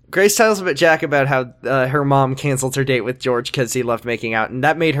weird. Grace tells about Jack about how her mom canceled her date with George because he loved making out, and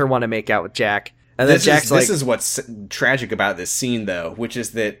that made her want to make out with Jack. And then this is what's tragic about this scene, though, which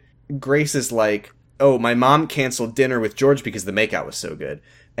is that Grace is like, oh, my mom canceled dinner with George because the makeout was so good.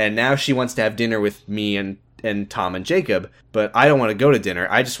 And now she wants to have dinner with me and Tom and Jacob, but I don't want to go to dinner.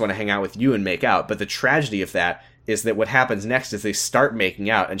 I just want to hang out with you and make out. But the tragedy of that is that what happens next is they start making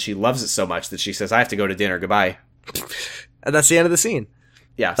out, and she loves it so much that she says, I have to go to dinner. Goodbye. And that's the end of the scene.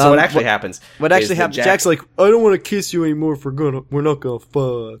 Yeah, so what actually happens... What actually happens... Jack's like, I don't want to kiss you anymore if we're not gonna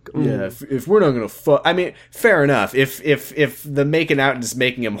fuck. Yeah, if we're not gonna fuck... I mean, fair enough. If the making out is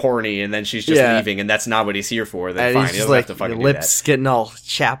making him horny and then she's just leaving and that's not what he's here for, then and fine. He's He just doesn't like, have to fucking your lips getting all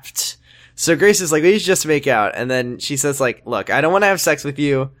chapped. So Grace is like, we should just make out. And then she says like, look, I don't want to have sex with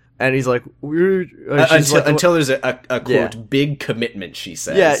you. And he's like, until there's a quote, big commitment, she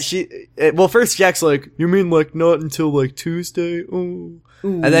says. Yeah, well, first Jack's like, you mean like not until like Tuesday? Ooh.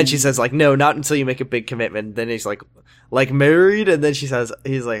 And then she says like, no, not until you make a big commitment. Then he's like married. And then he's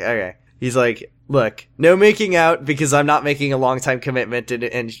like, okay. He's like, look, no making out because I'm not making a long time commitment.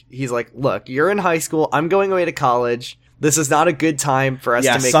 And he's like, look, you're in high school. I'm going away to college. This is not a good time for us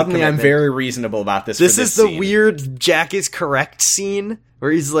to make a commitment. Yeah, suddenly I'm very reasonable about this. This is the weird Jack is correct scene where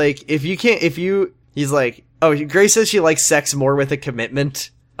he's like, he's like, oh, Grace says she likes sex more with a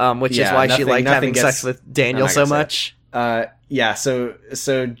commitment, which is why she liked having sex with Daniel so much.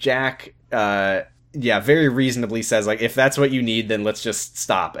 So Jack, very reasonably says like, if that's what you need, then let's just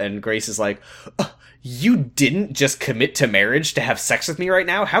stop. And Grace is like, you didn't just commit to marriage to have sex with me right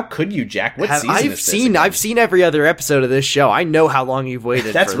now? How could you, Jack? What season is this again? I've seen every other episode of this show. I know how long you've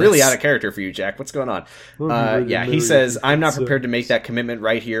waited. That's for really this. out of character for you, Jack. What's going on? He says, I'm not prepared to make that commitment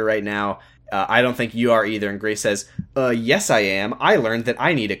right here, right now. I don't think you are either. And Grace says, yes, I am. I learned that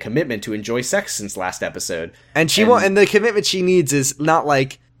I need a commitment to enjoy sex since last episode. And the commitment she needs is not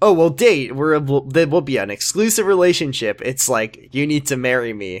like, oh, we'll date. There will be an exclusive relationship. It's like, you need to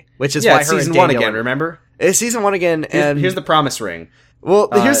marry me, which is why it's her season and Daniel 1 again, remember? It's season 1 again, and here's the promise ring. Well,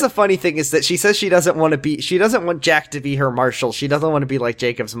 here's the funny thing is that she says she doesn't want Jack to be her Marshall. She doesn't want to be like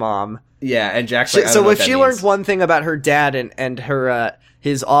Jacob's mom. Yeah, and Jack's like, so if she learned one thing about her dad and her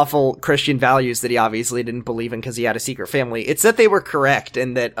his awful Christian values that he obviously didn't believe in because he had a secret family, it's that they were correct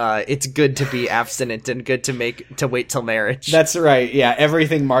and that it's good to be abstinent and good to wait till marriage. That's right. Yeah,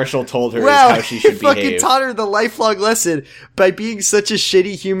 everything Marshall told her is how she should behave. Fucking taught her the lifelong lesson by being such a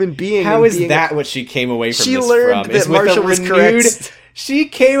shitty human being. How is that what she came away from? She this learned from? that Marshall was correct. She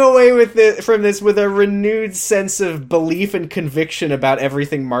came away from this with a renewed sense of belief and conviction about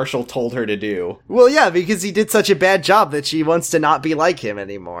everything Marshall told her to do. Well, yeah, because he did such a bad job that she wants to not be like him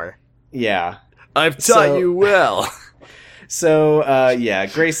anymore. Yeah. I've taught you well. So,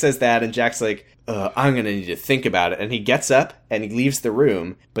 Grace says that, and Jack's like, I'm gonna need to think about it. And he gets up, and he leaves the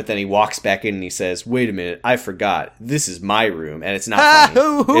room, but then he walks back in and he says, wait a minute, I forgot. This is my room, and it's not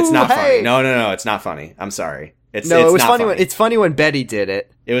funny. It's not funny. No, it's not funny. I'm sorry. It was funny. It's funny when Betty did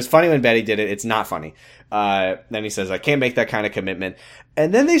it. It was funny when Betty did it. It's not funny. Then he says, I can't make that kind of commitment.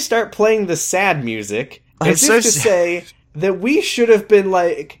 And then they start playing the sad music as if to say that we should have been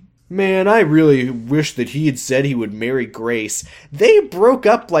like, man, I really wish that he had said he would marry Grace. They broke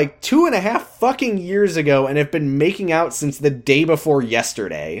up like 2.5 fucking years ago and have been making out since the day before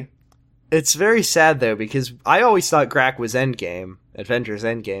yesterday. It's very sad though, because I always thought Grack was Endgame, Avengers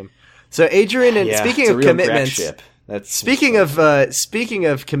Endgame. So Adrian, and speaking of commitments, speaking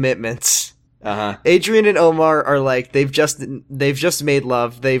of commitments, Adrian and Omar are like they've just made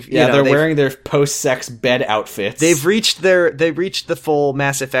love. They're wearing their post-sex bed outfits. They've reached the full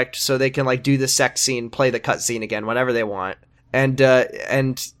Mass Effect, so they can like do the sex scene, play the cut scene again, whenever they want. And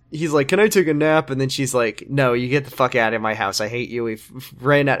he's like, "Can I take a nap?" And then she's like, "No, you get the fuck out of my house. I hate you. We've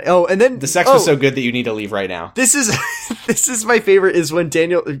ran out." Oh, and then the sex was so good that you need to leave right now. This is my favorite is when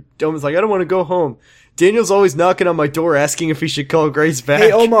Doma's like, "I don't want to go home." Daniel's always knocking on my door asking if he should call Grace back.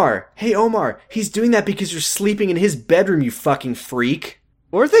 Hey Omar, he's doing that because you're sleeping in his bedroom, you fucking freak.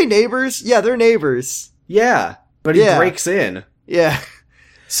 Weren't they neighbors? Yeah, they're neighbors. Yeah, but he breaks in. Yeah.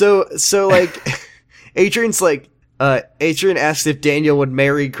 So like Adrian's like, Adrian asked if Daniel would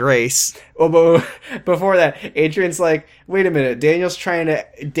marry Grace. Well, but before that, Adrian's like, wait a minute, Daniel's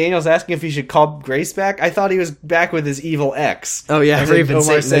asking if he should call Grace back? I thought he was back with his evil ex. Oh yeah, And Raven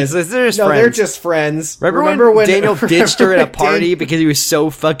Omar says, says, they're just no, friends. they're just friends. Remember when Daniel ditched her at a remember party because he was so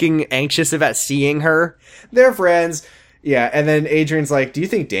fucking anxious about seeing her? They're friends. Yeah, and then Adrian's like, do you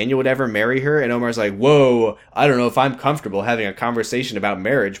think Daniel would ever marry her? And Omar's like, whoa, I don't know if I'm comfortable having a conversation about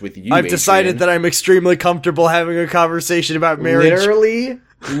marriage with you, I've decided that I'm extremely comfortable having a conversation about marriage.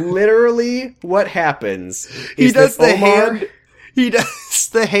 Literally, what happens? He does that the Omar- hand. He does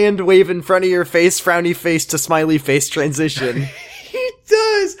the hand wave in front of your face, frowny face to smiley face transition. He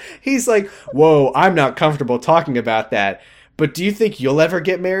does. He's like, whoa, I'm not comfortable talking about that. But do you think you'll ever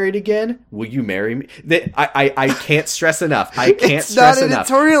get married again? Will you marry me? I can't stress enough. I can't stress enough. It's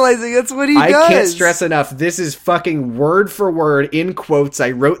not editorializing. That's what he does. I can't stress enough. This is fucking word for word in quotes.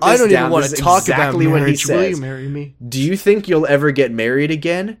 I wrote this down. I don't even want This to is talk exactly about what he marriage. Will you says. marry me? Do you think you'll ever get married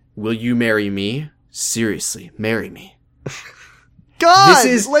again? Will you marry me? Seriously, marry me. God, This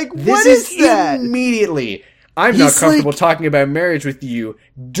is what is that? Immediately. I'm He's not comfortable like- talking about marriage with you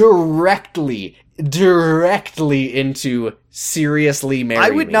directly into seriously marry I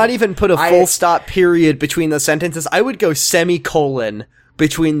would me. not even put a full stop period between the sentences. I would go semicolon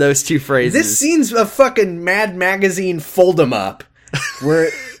between those two phrases. This scene's a fucking Mad Magazine fold 'em up where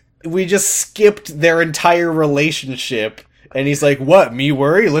we just skipped their entire relationship and he's like, what, me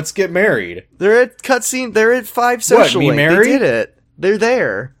worry? Let's get married. They're at cutscene. They're at 5 social me link. marry? They did it. They're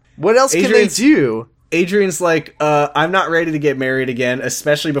there. What else can they Adrian's- do? Adrian's like, I'm not ready to get married again,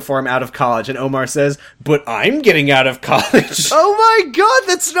 especially before I'm out of college. And Omar says, but I'm getting out of college. Oh my god,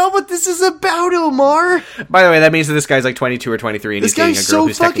 that's not what this is about, Omar. By the way, that means that this guy's like 22 or 23 and This he's dating guy's a girl so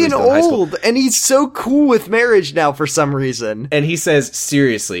who's technically fucking still in high school. old, and he's so cool with marriage now for some reason. And he says,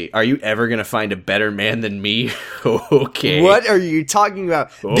 seriously, are you ever going to find a better man than me? Okay. What are you talking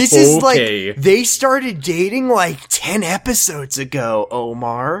about? This is Okay. like, they started dating like 10 episodes ago,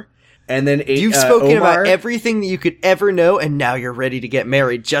 Omar. And then You've spoken Omar, about everything that you could ever know, and now you're ready to get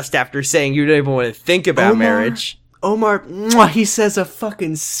married just after saying you don't even want to think about marriage. Omar, mwah, he says a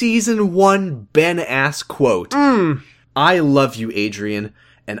fucking season 1 Ben-ass quote. I love you, Adrian,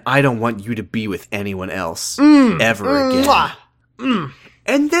 and I don't want you to be with anyone else ever again. Mwah.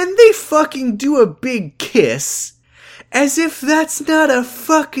 And then they fucking do a big kiss, as if that's not a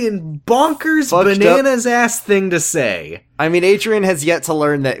fucking bonkers Fucked bananas ass thing to say. I mean, Adrian has yet to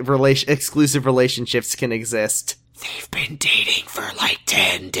learn that exclusive relationships can exist. They've been dating for like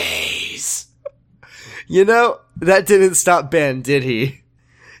 10 days. You know, that didn't stop Ben, did he?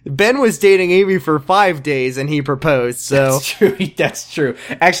 Ben was dating Amy for 5 days and he proposed, so... That's true. That's true.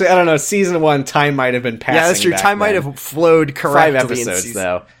 Actually, I don't know. Season 1, time might have been passing. Yeah, that's true. back Time might then. have flowed correctly. 5 episodes,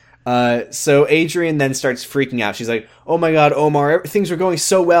 though. So Adrian then starts freaking out. She's like, oh my god, Omar, things were going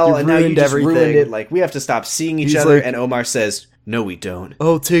so well, You and now you ruined just ruined everything." it. Like, we have to stop seeing each He's other. like- And Omar says, no, we don't.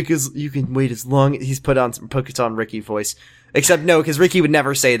 Oh, you can wait as long... He's put on Ricky voice. Except no, because Ricky would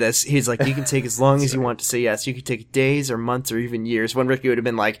never say this. He's like, you can take as long as you want to say yes. You can take days or months or even years. When Ricky would have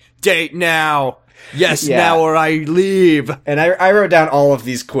been like, date now! Yes, Yeah. now or I leave! And I wrote down all of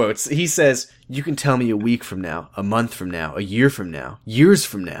these quotes. He says, you can tell me a week from now, a month from now, a year from now, years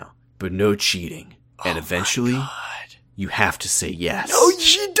from now, but no cheating. And eventually, you have to say yes. Oh,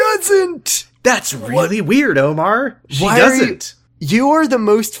 she doesn't! That's really weird, Omar. She Why are you- doesn't. You are the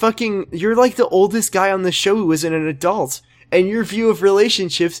most fucking... You're like the oldest guy on the show who isn't an adult. And your view of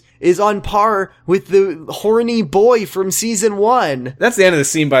relationships is on par with the horny boy from season 1. That's the end of the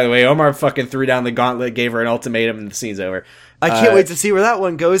scene, by the way. Omar fucking threw down the gauntlet, gave her an ultimatum, and the scene's over. I can't wait to see where that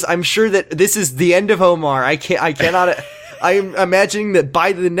one goes. I'm sure that this is the end of Omar. I cannot... I'm imagining that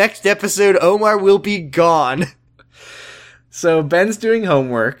by the next episode, Omar will be gone. So Ben's doing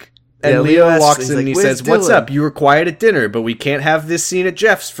homework, and Yeah, Leo asks- walks he's in like, and he "Where's says, what's Dylan?" up? You were quiet at dinner, but we can't have this scene at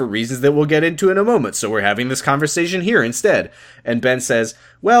Jeff's for reasons that we'll get into in a moment, so we're having this conversation here instead. And Ben says,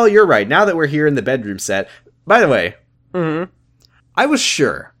 well, you're right, now that we're here in the bedroom set. By the way, I was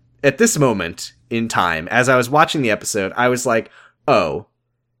sure, at this moment in time, as I was watching the episode, I was like, oh,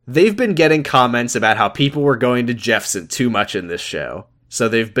 they've been getting comments about how people were going to Jeff's too much in this show, so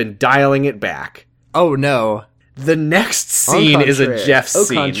they've been dialing it back. Oh, no. The next scene is a contraire. Jeff Au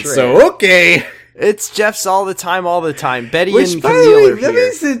scene, contraire. so okay. It's Jeff's all the time. Betty Which, and by the Camille way, are that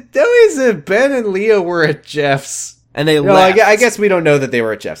here. means that Ben and Leo were at Jeff's. And they No, left. I guess we don't know that they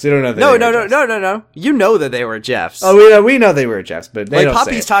were at Jeff's. We don't know that No. they were at Jeff's. No. You know that they were Jeff's. Oh, we know they were at Jeff's, but they like don't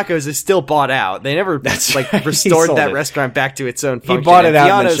Poppy's say it. Tacos is still bought out. They never That's like right. He restored sold that it. restaurant back to its own function. bought it out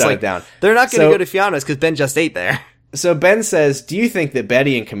and then Fiano's shut it down. They're not going to So- go to Fiano's because Ben just ate there. So Ben says, do you think that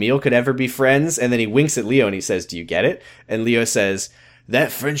Betty and Camille could ever be friends? And then he winks at Leo and he says, do you get it? And Leo says,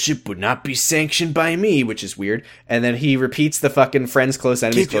 that friendship would not be sanctioned by me, which is weird. And then he repeats the fucking friends close,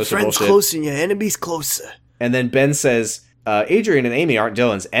 enemies Keep your closer friends bullshit. close and your enemies closer. And then Ben says, Adrian and Amy aren't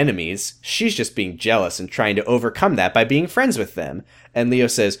Dylan's enemies. She's just being jealous and trying to overcome that by being friends with them. And Leo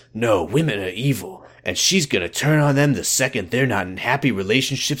says, no, women are evil, and she's gonna turn on them the second they're not in happy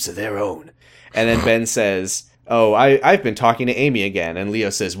relationships of their own. And then Ben says, oh, I've been talking to Amy again. And Leo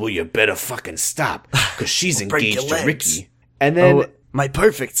says, well, you better fucking stop, because she's break your engaged to legs. Ricky. And then my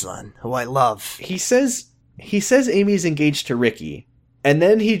perfect son, who I love. he says Amy's engaged to Ricky. And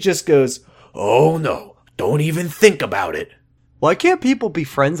then he just goes, oh no, don't even think about it. Why can't people be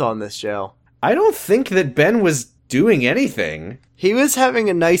friends on this show? I don't think that Ben was doing anything. He was having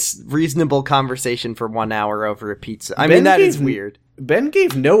a nice, reasonable conversation for 1 hour over a pizza. I Ben mean, that is gave- weird. Ben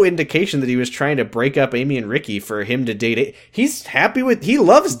gave no indication that he was trying to break up Amy and Ricky for him to date it. He's happy with, he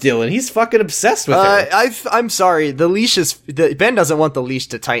loves Dylan. He's fucking obsessed with her. I'm sorry. The leash is, Ben doesn't want the leash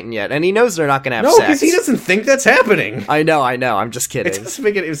to tighten yet, and he knows they're not going to have No, sex. because he doesn't think that's happening. I know. I'm just kidding. It doesn't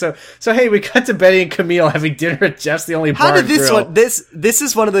make it, so hey, we cut to Betty and Camille having dinner at Jeff's the Only Bar How did and this Grill. one? This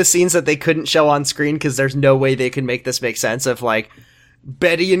is one of those scenes that they couldn't show on screen because there's no way they could make this make sense of like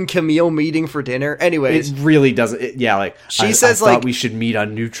Betty and Camille meeting for dinner. Anyways, It really doesn't. She I says, thought like- we should meet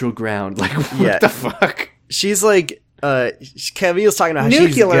on neutral ground. Like, what Yeah. the fuck? she's like, Camille's talking about how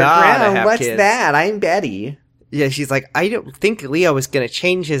she's gotta have kids. I'm Betty. Yeah, she's like, I don't think Leo is gonna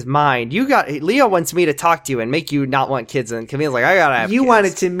change his mind. Leo wants me to talk to you and make you not want kids. And Camille's like, I gotta have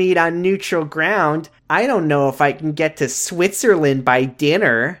kids. to meet on neutral ground. I don't know if I can get to Switzerland by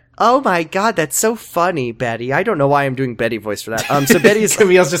dinner. Oh my god, that's so funny, Betty. I don't know why I'm doing Betty voice for that. So Betty's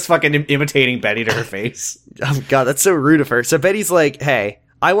Camille's just fucking imitating Betty to her face. oh god, that's so rude of her. So Betty's like, hey,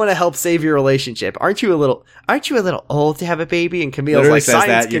 I want to help save your relationship. Aren't you a little old to have a baby? And Camille's Literally like, says science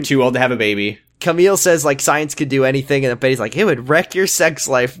that. You're can, too old to have a baby. Camille says like science could do anything, and then Betty's like, it would wreck your sex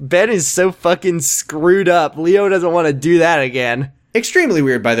life. Ben is so fucking screwed up. Leo doesn't want to do that again. Extremely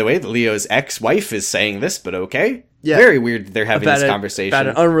weird, by the way, that Leo's ex-wife is saying this, but okay. Yeah. Very weird that they're having this conversation. About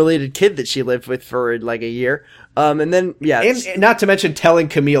an unrelated kid that she lived with for like a year. And then, yeah. And not to mention telling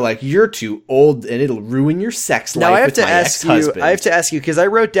Camille, like, you're too old and it'll ruin your sex life Now I have with to my ask you, ex-husband. because I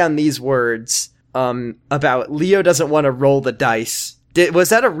wrote down these words, about Leo doesn't want to roll the dice. Was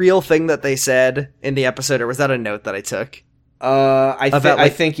that a real thing that they said in the episode, or was that a note that I took? I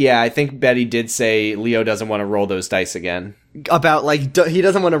think Betty did say Leo doesn't want to roll those dice again. About, like, he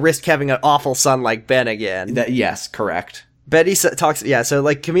doesn't want to risk having an awful son like Ben again. Yes, correct. Betty talks, so,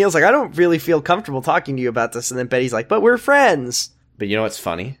 like, Camille's like, I don't really feel comfortable talking to you about this, and then Betty's like, but we're friends. But you know what's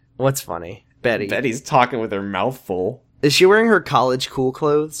funny? What's funny? Betty's talking with her mouth full. Is she wearing her college cool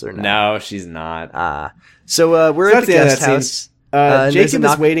clothes, or no? No, she's not. So we're So at the that's the end of guest that scene. house. And there's a Jacob is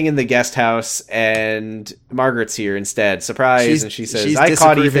knock- waiting in the guest house, and Margaret's here instead. Surprise! And she says, she's "I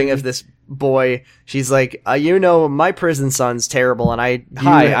caught disapproving Ethan." of this boy. She's like, my prison son's terrible, and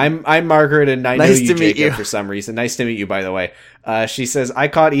Hi, I'm Margaret, and I Nice know you, to meet Jacob, you. for some reason. Nice to meet you, by the way. She says, I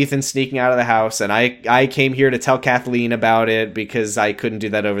caught Ethan sneaking out of the house, and I came here to tell Kathleen about it because I couldn't do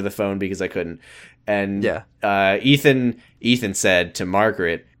that over the phone because I couldn't. And Yeah. Ethan said to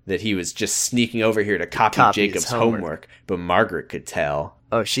Margaret that he was just sneaking over here to copy his Jacob's homework, but Margaret could tell.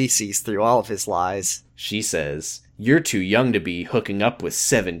 Oh, she sees through all of his lies. She says, you're too young to be hooking up with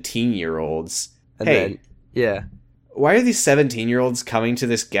 17-year-olds. And Hey, then, yeah. why are these 17-year-olds coming to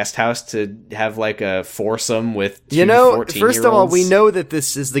this guest house to have like a foursome with two You know, 14-year-olds? first of all, we know that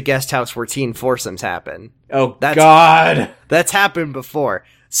this is the guest house where teen foursomes happen. Oh, That's- God! That's happened before.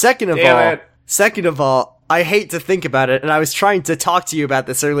 Second Damn of all, I hate to think about it, and I was trying to talk to you about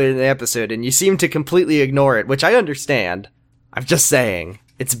this earlier in the episode, and you seem to completely ignore it, which I understand. I'm just saying,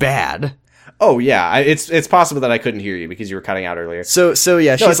 it's bad. Oh, yeah, it's possible that I couldn't hear you because you were cutting out earlier. So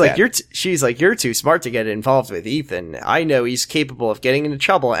yeah, it's she's like, bad. you're too smart to get involved with Ethan. I know he's capable of getting into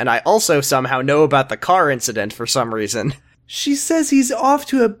trouble, and I also somehow know about the car incident for some reason. She says he's off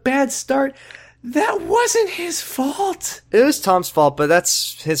to a bad start. That wasn't his fault. It was Tom's fault, but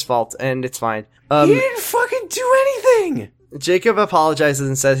that's his fault, and it's fine. He didn't fucking do anything. Jacob apologizes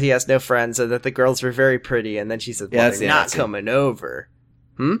and says he has no friends and that the girls were very pretty, and then she says, well, Yeah, that's they're the end of not that scene. coming over.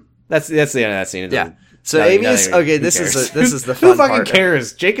 That's the end of that scene. It Yeah. doesn't- So nothing- Amy is, nothing- okay, who this cares? is the Who fun fucking part.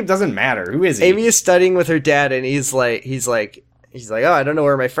 cares? Jacob doesn't matter. Who is he? Amy is studying with her dad, and he's like, oh, I don't know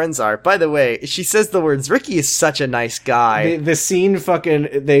where my friends are. By the way, she says the words, Ricky is such a nice guy. The scene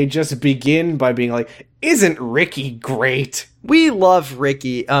fucking, they just begin by being like, Isn't Ricky great? We love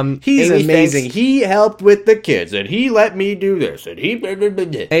Ricky. He's Amy amazing. Thanks, He helped with the kids, and he let me do this, and he...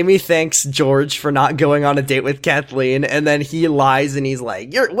 Amy thanks George for not going on a date with Kathleen, and then he lies and he's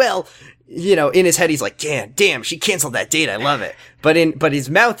like, in his head he's like, damn, she canceled that date, I love it. But his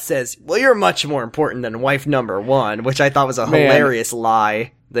mouth says, well, you're much more important than wife number one, which I thought was a hilarious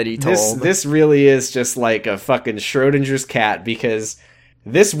lie that he told. This really is just like a fucking Schrodinger's cat, because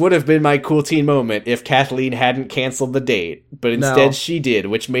this would have been my cool teen moment if Kathleen hadn't canceled the date, but instead she did,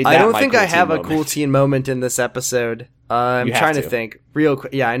 which made that I don't my think cool I have teen a moment. cool teen moment in this episode. I'm You have trying to to. think real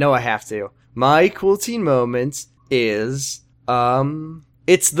quick. Yeah, I know I have to. My cool teen moment is,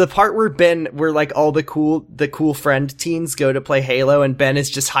 it's the part where like all the cool friend teens go to play Halo and Ben is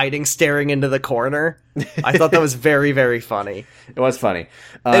just hiding, staring into the corner. I thought that was very, very funny. It was funny.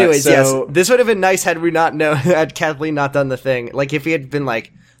 Anyways, so, yes, this would have been nice had had Kathleen not done the thing. Like if he had been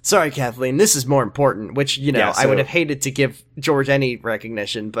like, sorry, Kathleen, this is more important, which, Yeah, I would so- have hated to give George any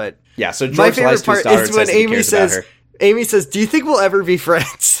recognition, but Yeah, so George my lies favorite to his part daughter is and when says that he Amy cares about says, her. do you think we'll ever be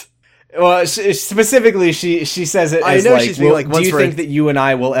friends? Well, specifically, she says it I as know like, she's being like, do once you we're- think that you and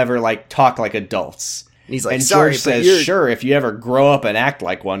I will ever, like, talk like adults? And he's like, And sorry, George but says, you're... sure, if you ever grow up and act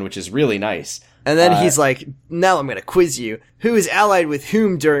like one, which is really nice. And then he's like, now I'm gonna quiz you. Who is allied with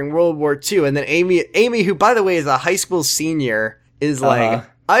whom during World War II? And then Amy, who by the way is a high school senior, is like,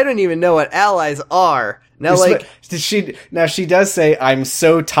 I don't even know what allies are. Now, like, she does say, I'm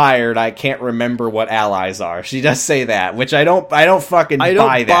so tired, I can't remember what allies are. She does say that, which I don't fucking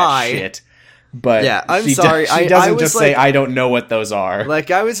buy that shit. But yeah, I'm she sorry. She I doesn't was just like, say, I don't know what those are.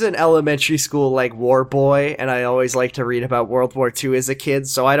 Like, I was an elementary school, like, war boy, and I always liked to read about World War II as a kid,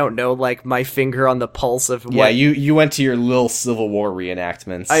 so I don't know, like, my finger on the pulse of what... Yeah, you went to your little Civil War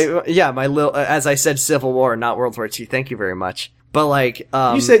reenactments. my little... as I said, Civil War, not World War II. Thank you very much. But, like,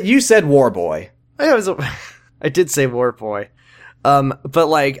 You said War Boy. I did say war boy. But,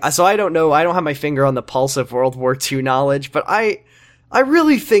 like, so I don't know, I don't have my finger on the pulse of World War II knowledge, but I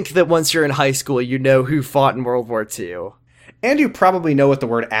really think that once you're in high school, you know who fought in World War II. And you probably know what the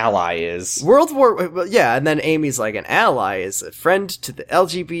word ally is. Yeah, and then Amy's like, an ally is a friend to the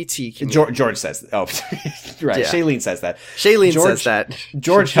LGBT community. George says, oh, right, Yeah. Shailene says that. Shailene George- says that.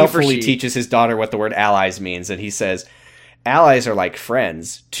 George He for helpfully she. teaches his daughter what the word allies means, and he says, allies are like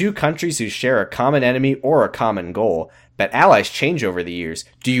friends, two countries who share a common enemy or a common goal, but allies change over the years.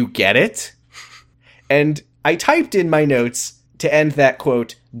 Do you get it? And I typed in my notes to end that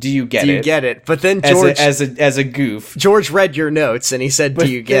quote, do you get Do it? you get it? But then As a goof. George read your notes and he said, do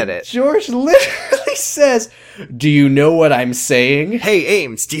you get Then it? George literally says, do you know what I'm saying? Hey,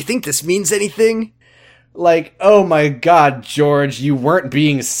 Ames, do you think this means anything? Like, oh my god, George, you weren't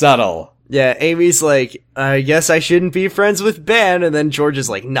being subtle. Yeah, Amy's like, I guess I shouldn't be friends with Ben, and then George is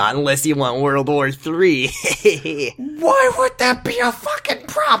like, not unless you want World War III. Why would that be a fucking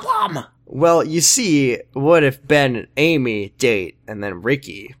problem? Well, you see, what if Ben and Amy date, and then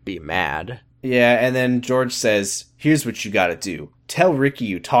Ricky be mad? Yeah, and then George says, here's what you gotta do. Tell Ricky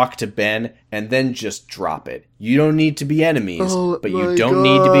you talk to Ben, and then just drop it. You don't need to be enemies, but you don't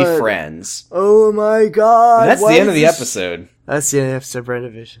need to be friends. Oh my god! And that's the end of the episode. That's the end of the episode, Brenda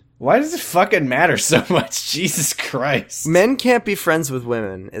Vision. Why does it fucking matter so much? Jesus Christ. Men can't be friends with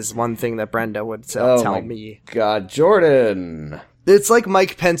women, is one thing that Brenda would tell me. God, Jordan. It's like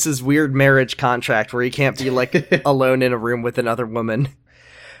Mike Pence's weird marriage contract where he can't be, like, alone in a room with another woman.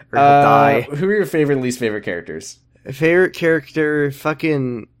 Or he'll die. Who are your favorite and least favorite characters? Favorite character,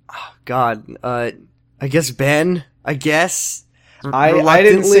 fucking... Oh, God. I guess Ben? I guess? I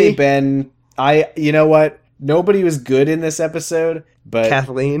didn't say Reluctantly. Ben. You know what? Nobody was good in this episode, but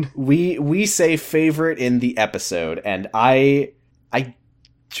Kathleen? we say favorite in the episode, and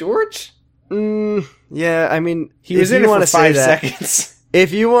George? Yeah, I mean... He was if in you it wanna for say 5 that- seconds.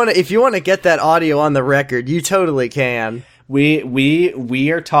 If you want to get that audio on the record, you totally can.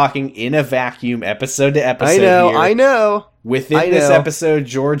 We are talking in a vacuum, episode to episode. I know. Within this episode,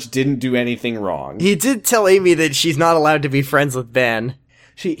 George didn't do anything wrong. He did tell Amy that she's not allowed to be friends with Ben.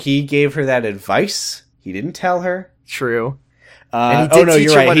 He gave her that advice. He didn't tell her. True. And he did oh no, teach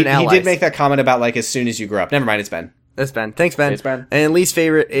you're her right. what He an ally did is. make that comment about like as soon as you grow up. Never mind, it's Ben. That's Ben. Thanks, Ben. It's Ben. And least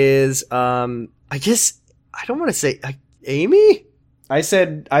favorite is, I guess, I don't want to say, Amy? I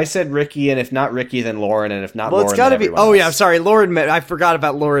said Ricky, and if not Ricky, then Lauren, and if not Well, Lauren, it's gotta then be, everyone oh else. yeah, I'm sorry, Lauren, I forgot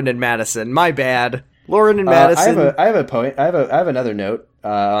about Lauren and Madison. My bad. Lauren and Madison. I have a point. I have another note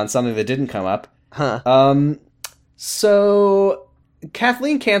on something that didn't come up. Huh. So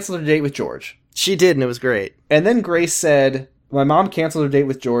Kathleen canceled her date with George. She did, and it was great. And then Grace said, my mom canceled her date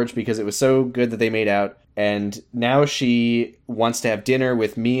with George because it was so good that they made out, and now she wants to have dinner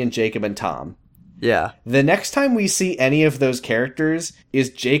with me and Jacob and Tom. Yeah. The next time we see any of those characters is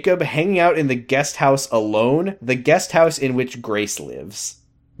Jacob hanging out in the guest house alone, the guest house in which Grace lives.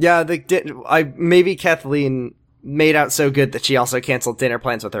 Yeah, maybe Kathleen made out so good that she also canceled dinner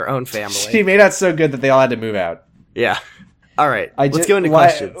plans with her own family. She made out so good that they all had to move out. Yeah. All right, let's go into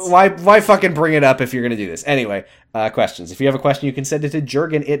questions. Why fucking bring it up if you're going to do this? Anyway, questions. If you have a question, you can send it to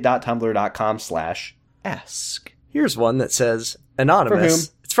jurgenit.tumblr.com/ask. Here's one that says, Anonymous. For whom?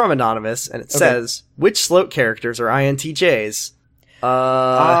 It's from Anonymous, and it says, which Sloat characters are INTJs?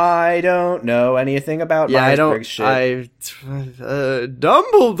 I don't know anything about Myers-Briggs shit.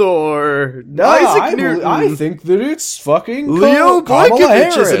 Dumbledore. No, Isaac Newton. I think that it's fucking Leo Kamala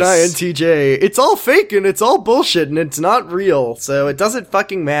Blankovich is an Harris. INTJ. It's all fake and it's all bullshit and it's not real, so it doesn't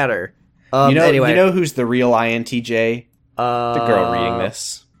fucking matter. Anyway. You know who's the real INTJ? The girl reading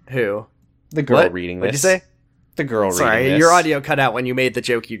this. Who? The girl What? reading this. What'd you say? The girl reading Sorry, this. your audio cut out when you made the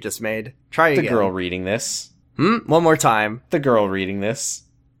joke you just made. Try The again. girl reading this. One more time. The girl reading this.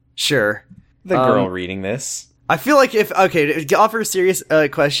 Sure. The girl reading this. I feel like to offer a serious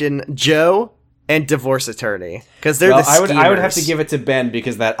question, Joe and divorce attorney, because they're the schemers. I would have to give it to Ben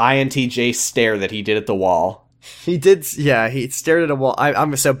because that INTJ stare that he did at the wall. He did, yeah. He stared at a wall.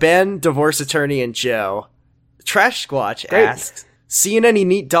 So Ben, divorce attorney, and Joe. Trash Squatch asked, "Seen any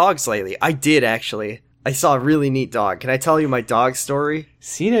neat dogs lately?" I did actually. I saw a really neat dog. Can I tell you my dog story?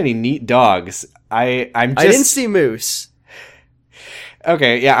 Seen any neat dogs? I didn't see Moose.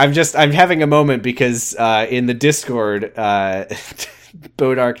 Okay, yeah, I'm having a moment because in the Discord,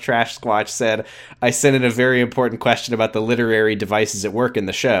 Bodark Trash Squatch said, I sent in a very important question about the literary devices at work in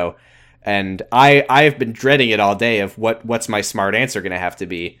the show, and I've been dreading it all day of what's my smart answer going to have to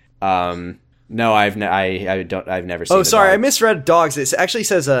be. No, I've never seen. Oh, sorry, dog. I misread dogs. It actually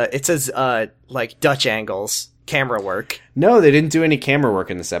says like Dutch angles, camera work. No, they didn't do any camera work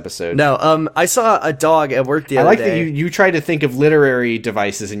in this episode. No, I saw a dog at work the other day. I like that you tried to think of literary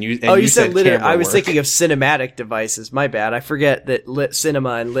devices and you said literary. camera I was work. thinking of cinematic devices. My bad. I forget that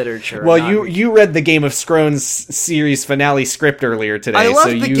cinema and literature. Well, you read the Game of Thrones series finale script earlier today. I love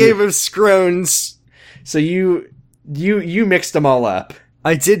the Game of Thrones. So you mixed them all up.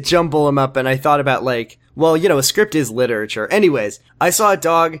 I did jumble them up, and I thought about a script is literature. Anyways, I saw a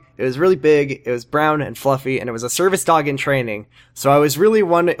dog. It was really big. It was brown and fluffy, and it was a service dog in training. So I was really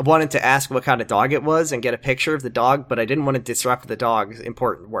wanted to ask what kind of dog it was and get a picture of the dog, but I didn't want to disrupt the dog's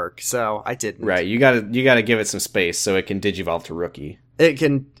important work, so I didn't. Right, you gotta give it some space so it can digivolve to rookie. It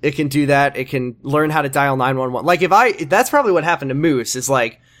can do that. It can learn how to dial 911. That's probably what happened to Moose. Is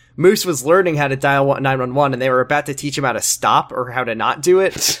Moose was learning how to dial 911, and they were about to teach him how to stop or how to not do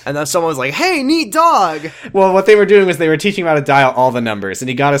it. And then someone was like, "Hey, neat dog!" Well, what they were doing was they were teaching him how to dial all the numbers, and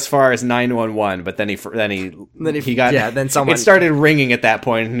he got as far as 911. But then someone, it started ringing at that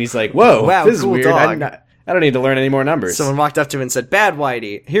point, and he's like, "Whoa, wow, this cool is weird. Dog. I don't need to learn any more numbers." Someone walked up to him and said, "Bad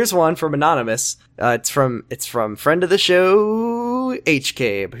Whitey." Here's one from Anonymous. It's from friend of the show, H.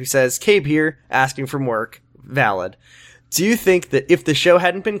 Cabe, who says, "Cabe here, asking from work. Valid. Do you think that if the show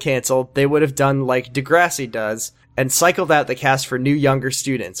hadn't been canceled, they would have done like Degrassi does and cycled out the cast for new younger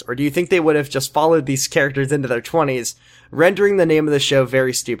students? Or do you think they would have just followed these characters into their 20s, rendering the name of the show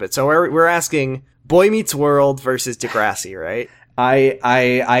very stupid?" So we're asking Boy Meets World versus Degrassi, right?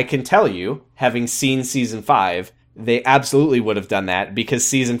 I can tell you, having seen season 5, they absolutely would have done that because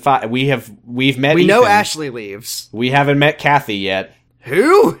season 5 we've met. We Ethan. know Ashley leaves. We haven't met Kathy yet.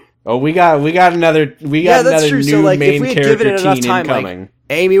 Who? Oh, we got another That's another true. new So, if main we had character given it enough teen time, incoming.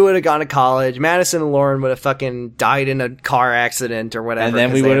 Amy would have gone to college, Madison and Lauren would have fucking died in a car accident or whatever. And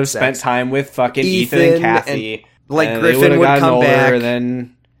then we would have spent time with fucking Ethan and Kathy. And, Griffin would come older, back.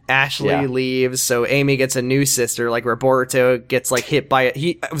 Then Ashley leaves, so Amy gets a new sister. Like Roberto gets hit by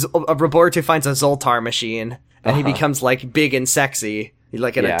Roberto finds a Zoltar machine, and he becomes big and sexy,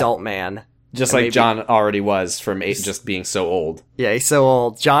 like an adult man. Just like John already was from just being so old. Yeah, he's so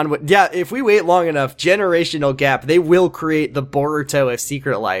old. John would. Yeah, if we wait long enough, generational gap, they will create the Boruto of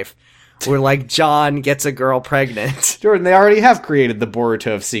Secret Life, where John gets a girl pregnant. Jordan, they already have created the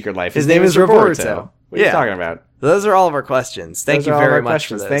Boruto of Secret Life. His name is Roberto. What are you talking about? Those are all of our questions. Thank you very much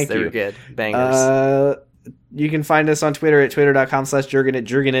for those. Thank they you. were good. Bangers. You can find us on Twitter at twitter.com/jurgenit,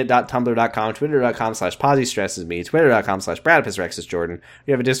 jurgenit.tumblr.com, twitter.com/possystresses twitter.com/bradpusrexisjordan.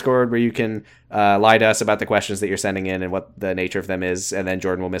 We have a Discord where you can lie to us about the questions that you're sending in and what the nature of them is, and then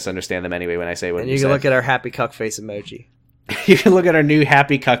Jordan will misunderstand them anyway when I say what you can look at our happy cuck face emoji. You can look at our new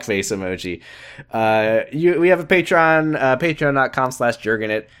happy cuck face emoji. We have a Patreon,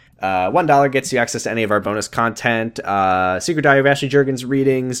 patreon.com/jurgenit. $1 gets you access to any of our bonus content, Secret Diary of Ashley Juergens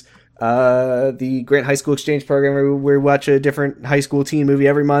readings, the Grant High School Exchange Program, where we watch a different high school teen movie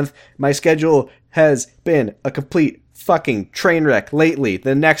every month. My schedule has been a complete fucking train wreck lately.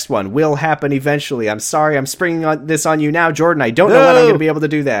 The next one will happen eventually. I'm sorry, I'm springing this on you now, Jordan. I don't know when I'm going to be able to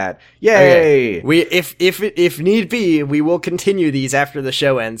do that. Yay! Okay. We, if need be, we will continue these after the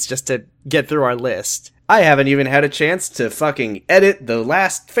show ends, just to get through our list. I haven't even had a chance to fucking edit the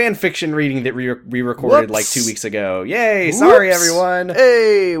last fanfiction reading that we recorded like 2 weeks ago. Yay! Sorry, Whoops. everyone.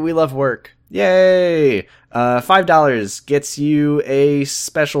 Hey, we love work. Yay! $5 gets you a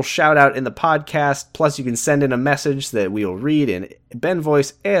special shout out in the podcast. Plus, you can send in a message that we'll read in Ben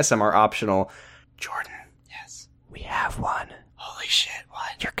voice, ASMR optional. Jordan. Yes. We have one. Holy shit,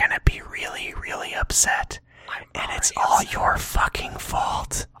 what? You're gonna be really, really upset. And it's all your fucking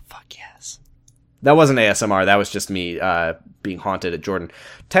fault. Oh, fuck yes. That wasn't ASMR. That was just me being haunted at Jordan.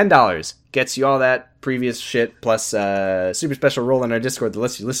 $10 gets you all that previous shit, plus super special role in our Discord that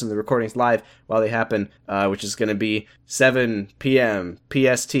lets you listen to the recordings live while they happen, which is going to be 7 p.m.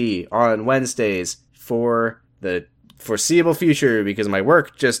 PST on Wednesdays for the foreseeable future, because my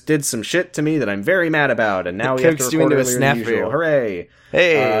work just did some shit to me that I'm very mad about, and now we have to Coaxed record you into a earlier than snafu. usual. Hooray!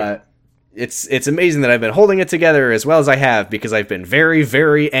 Hey. It's amazing that I've been holding it together as well as I have, because I've been very,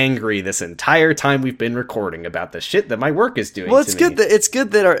 very angry this entire time we've been recording about the shit that my work is doing. Well, it's to good me. that it's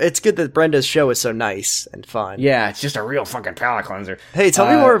good that Brenda's show is so nice and fun. Yeah, it's just a real fucking palate cleanser. Hey, tell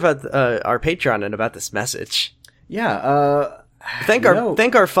me more about our Patreon and about this message. Yeah, Thank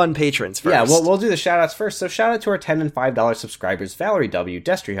our fun patrons first. Yeah, we'll do the shout-outs first. So shout out to our $10 and $5 subscribers: Valerie W.,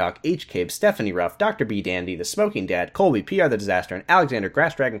 Destryhawk, H. Cabe, Stephanie Ruff, Dr. B. Dandy, The Smoking Dad, Colby, PR The Disaster, and Alexander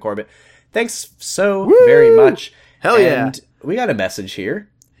Grass Dragon Corbett. Thanks so very much. Hell yeah. And we got a message here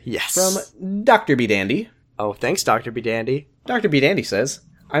Yes. from Dr. B. Dandy. Oh, thanks, Dr. B. Dandy. Dr. B. Dandy says,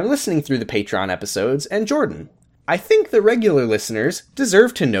 I'm listening through the Patreon episodes, and Jordan, I think the regular listeners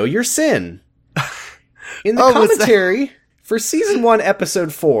deserve to know your sin. In the what's that? commentary for Season 1,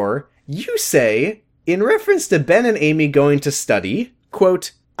 Episode 4, you say, in reference to Ben and Amy going to study,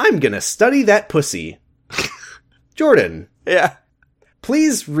 quote, I'm gonna study that pussy. Jordan, Yeah.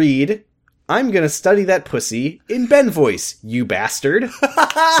 please read, I'm gonna study that pussy in Ben voice, you bastard,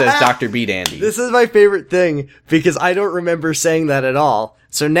 says Dr. B. Dandy. This is my favorite thing, because I don't remember saying that at all.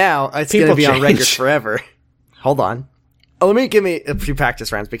 So now it's going to People be on record change. forever. Hold on. Oh, give me a few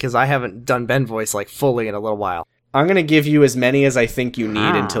practice rounds, because I haven't done Ben voice like fully in a little while. I'm gonna give you as many as I think you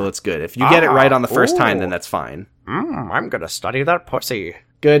need until it's good. If you get it right on the first time, then that's fine. I'm going to study that pussy.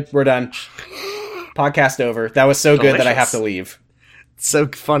 Good, we're done. Podcast over. That was so good that I have to leave. So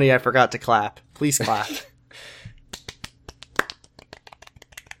funny, I forgot to clap. Please clap.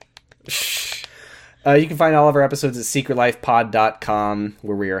 You can find all of our episodes at secretlifepod.com,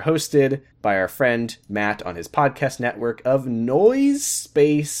 where we are hosted by our friend Matt on his podcast network of Noise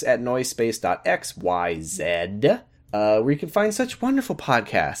Space at noisespace.xyz, where you can find such wonderful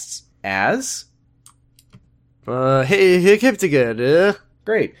podcasts as... Hey, kept it good.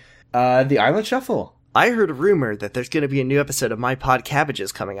 Great. The Island Shuffle. I heard a rumor that there's going to be a new episode of My Pod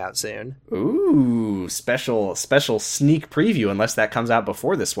Cabbages coming out soon. Ooh, special sneak preview, unless that comes out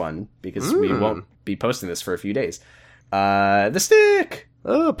before this one, because we won't be posting this for a few days. The Stick!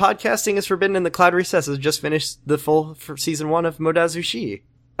 Oh, podcasting is forbidden in the cloud recesses. Just finished the full for season 1 of Modazushi.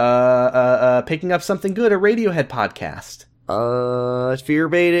 Picking up something good, a Radiohead podcast. Fear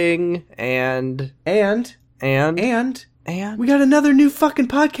baiting and We got another new fucking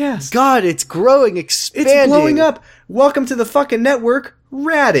podcast. God, it's growing, expanding. It's blowing up. Welcome to the fucking network,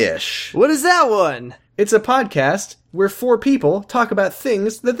 Radish. What is that one? It's a podcast where 4 people talk about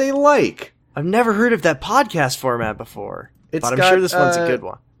things that they like. I've never heard of that podcast format before. But I'm sure this one's a good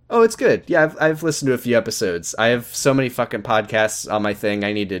one. Oh, it's good. Yeah, I've listened to a few episodes. I have so many fucking podcasts on my thing.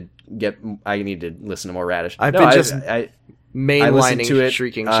 I need to listen to more Radish. I listened to it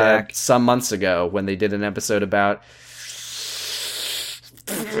Shrieking Shack. some months ago when they did an episode about...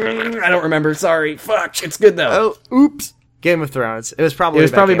 I don't remember. Sorry. Fuck. It's good though. Oh, oops. Game of Thrones. It was probably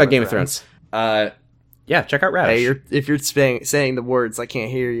about Game of Thrones. Yeah, check out Radish. Hey, if you're saying the words, I can't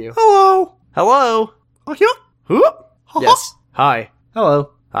hear you. Hello. Hello. Oh, yeah. Yes. Hi.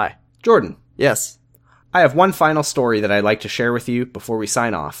 Hello. Hi. Jordan, Yes. I have one final story that I'd like to share with you before we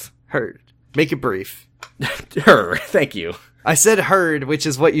sign off. Heard. Make it brief. Thank you. I said heard, which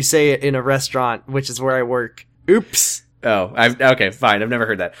is what you say in a restaurant, which is where I work. Oops. Oh, okay, fine. I've never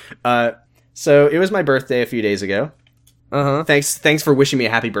heard that. So it was my birthday a few days ago. Uh-huh. Thanks for wishing me a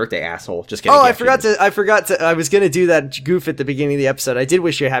happy birthday, asshole. Just kidding. Oh, I forgot to. I was gonna do that goof at the beginning of the episode. I did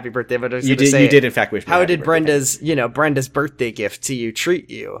wish you a happy birthday, but I was You gonna say, did in fact wish me a how happy did birthday. Brenda's birthday gift to you treat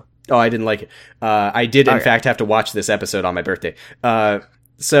you? Oh, I didn't like it. I did in fact have to watch this episode on my birthday.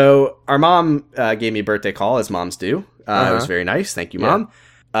 So our mom gave me a birthday call, as moms do. It was very nice. Thank you, Mom.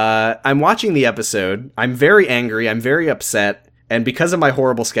 I'm watching the episode. I'm very angry. I'm very upset. And because of my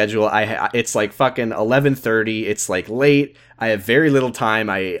horrible schedule, it's like fucking 11:30. It's like late. I have very little time.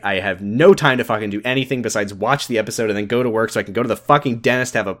 I have no time to fucking do anything besides watch the episode and then go to work so I can go to the fucking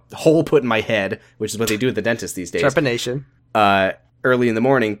dentist to have a hole put in my head, which is what they do at the dentist these days. Trepanation. Early in the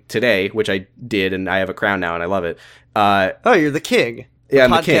morning today, which I did, and I have a crown now and I love it. Oh, you're the king. Yeah,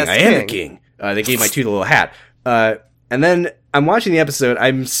 I'm the king. Podcast I am the king. They gave my tooth a little hat. And then I'm watching the episode.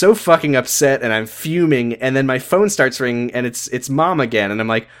 I'm so fucking upset and I'm fuming. And then my phone starts ringing and it's Mom again. And I'm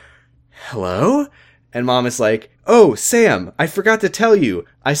like, hello? And Mom is like, oh, Sam, I forgot to tell you.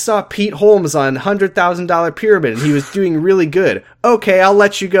 I saw Pete Holmes on $100,000 Pyramid and he was doing really good. Okay, I'll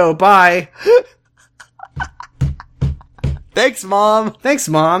let you go. Bye. Thanks, Mom. Thanks,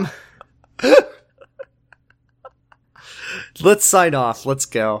 Mom. Let's sign off. Let's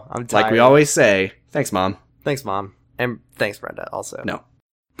go. I'm tired. Like we always say, thanks, Mom. Thanks, Mom. And thanks, Brenda, also. No.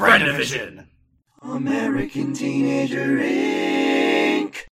 Brenda Vision. American Teenager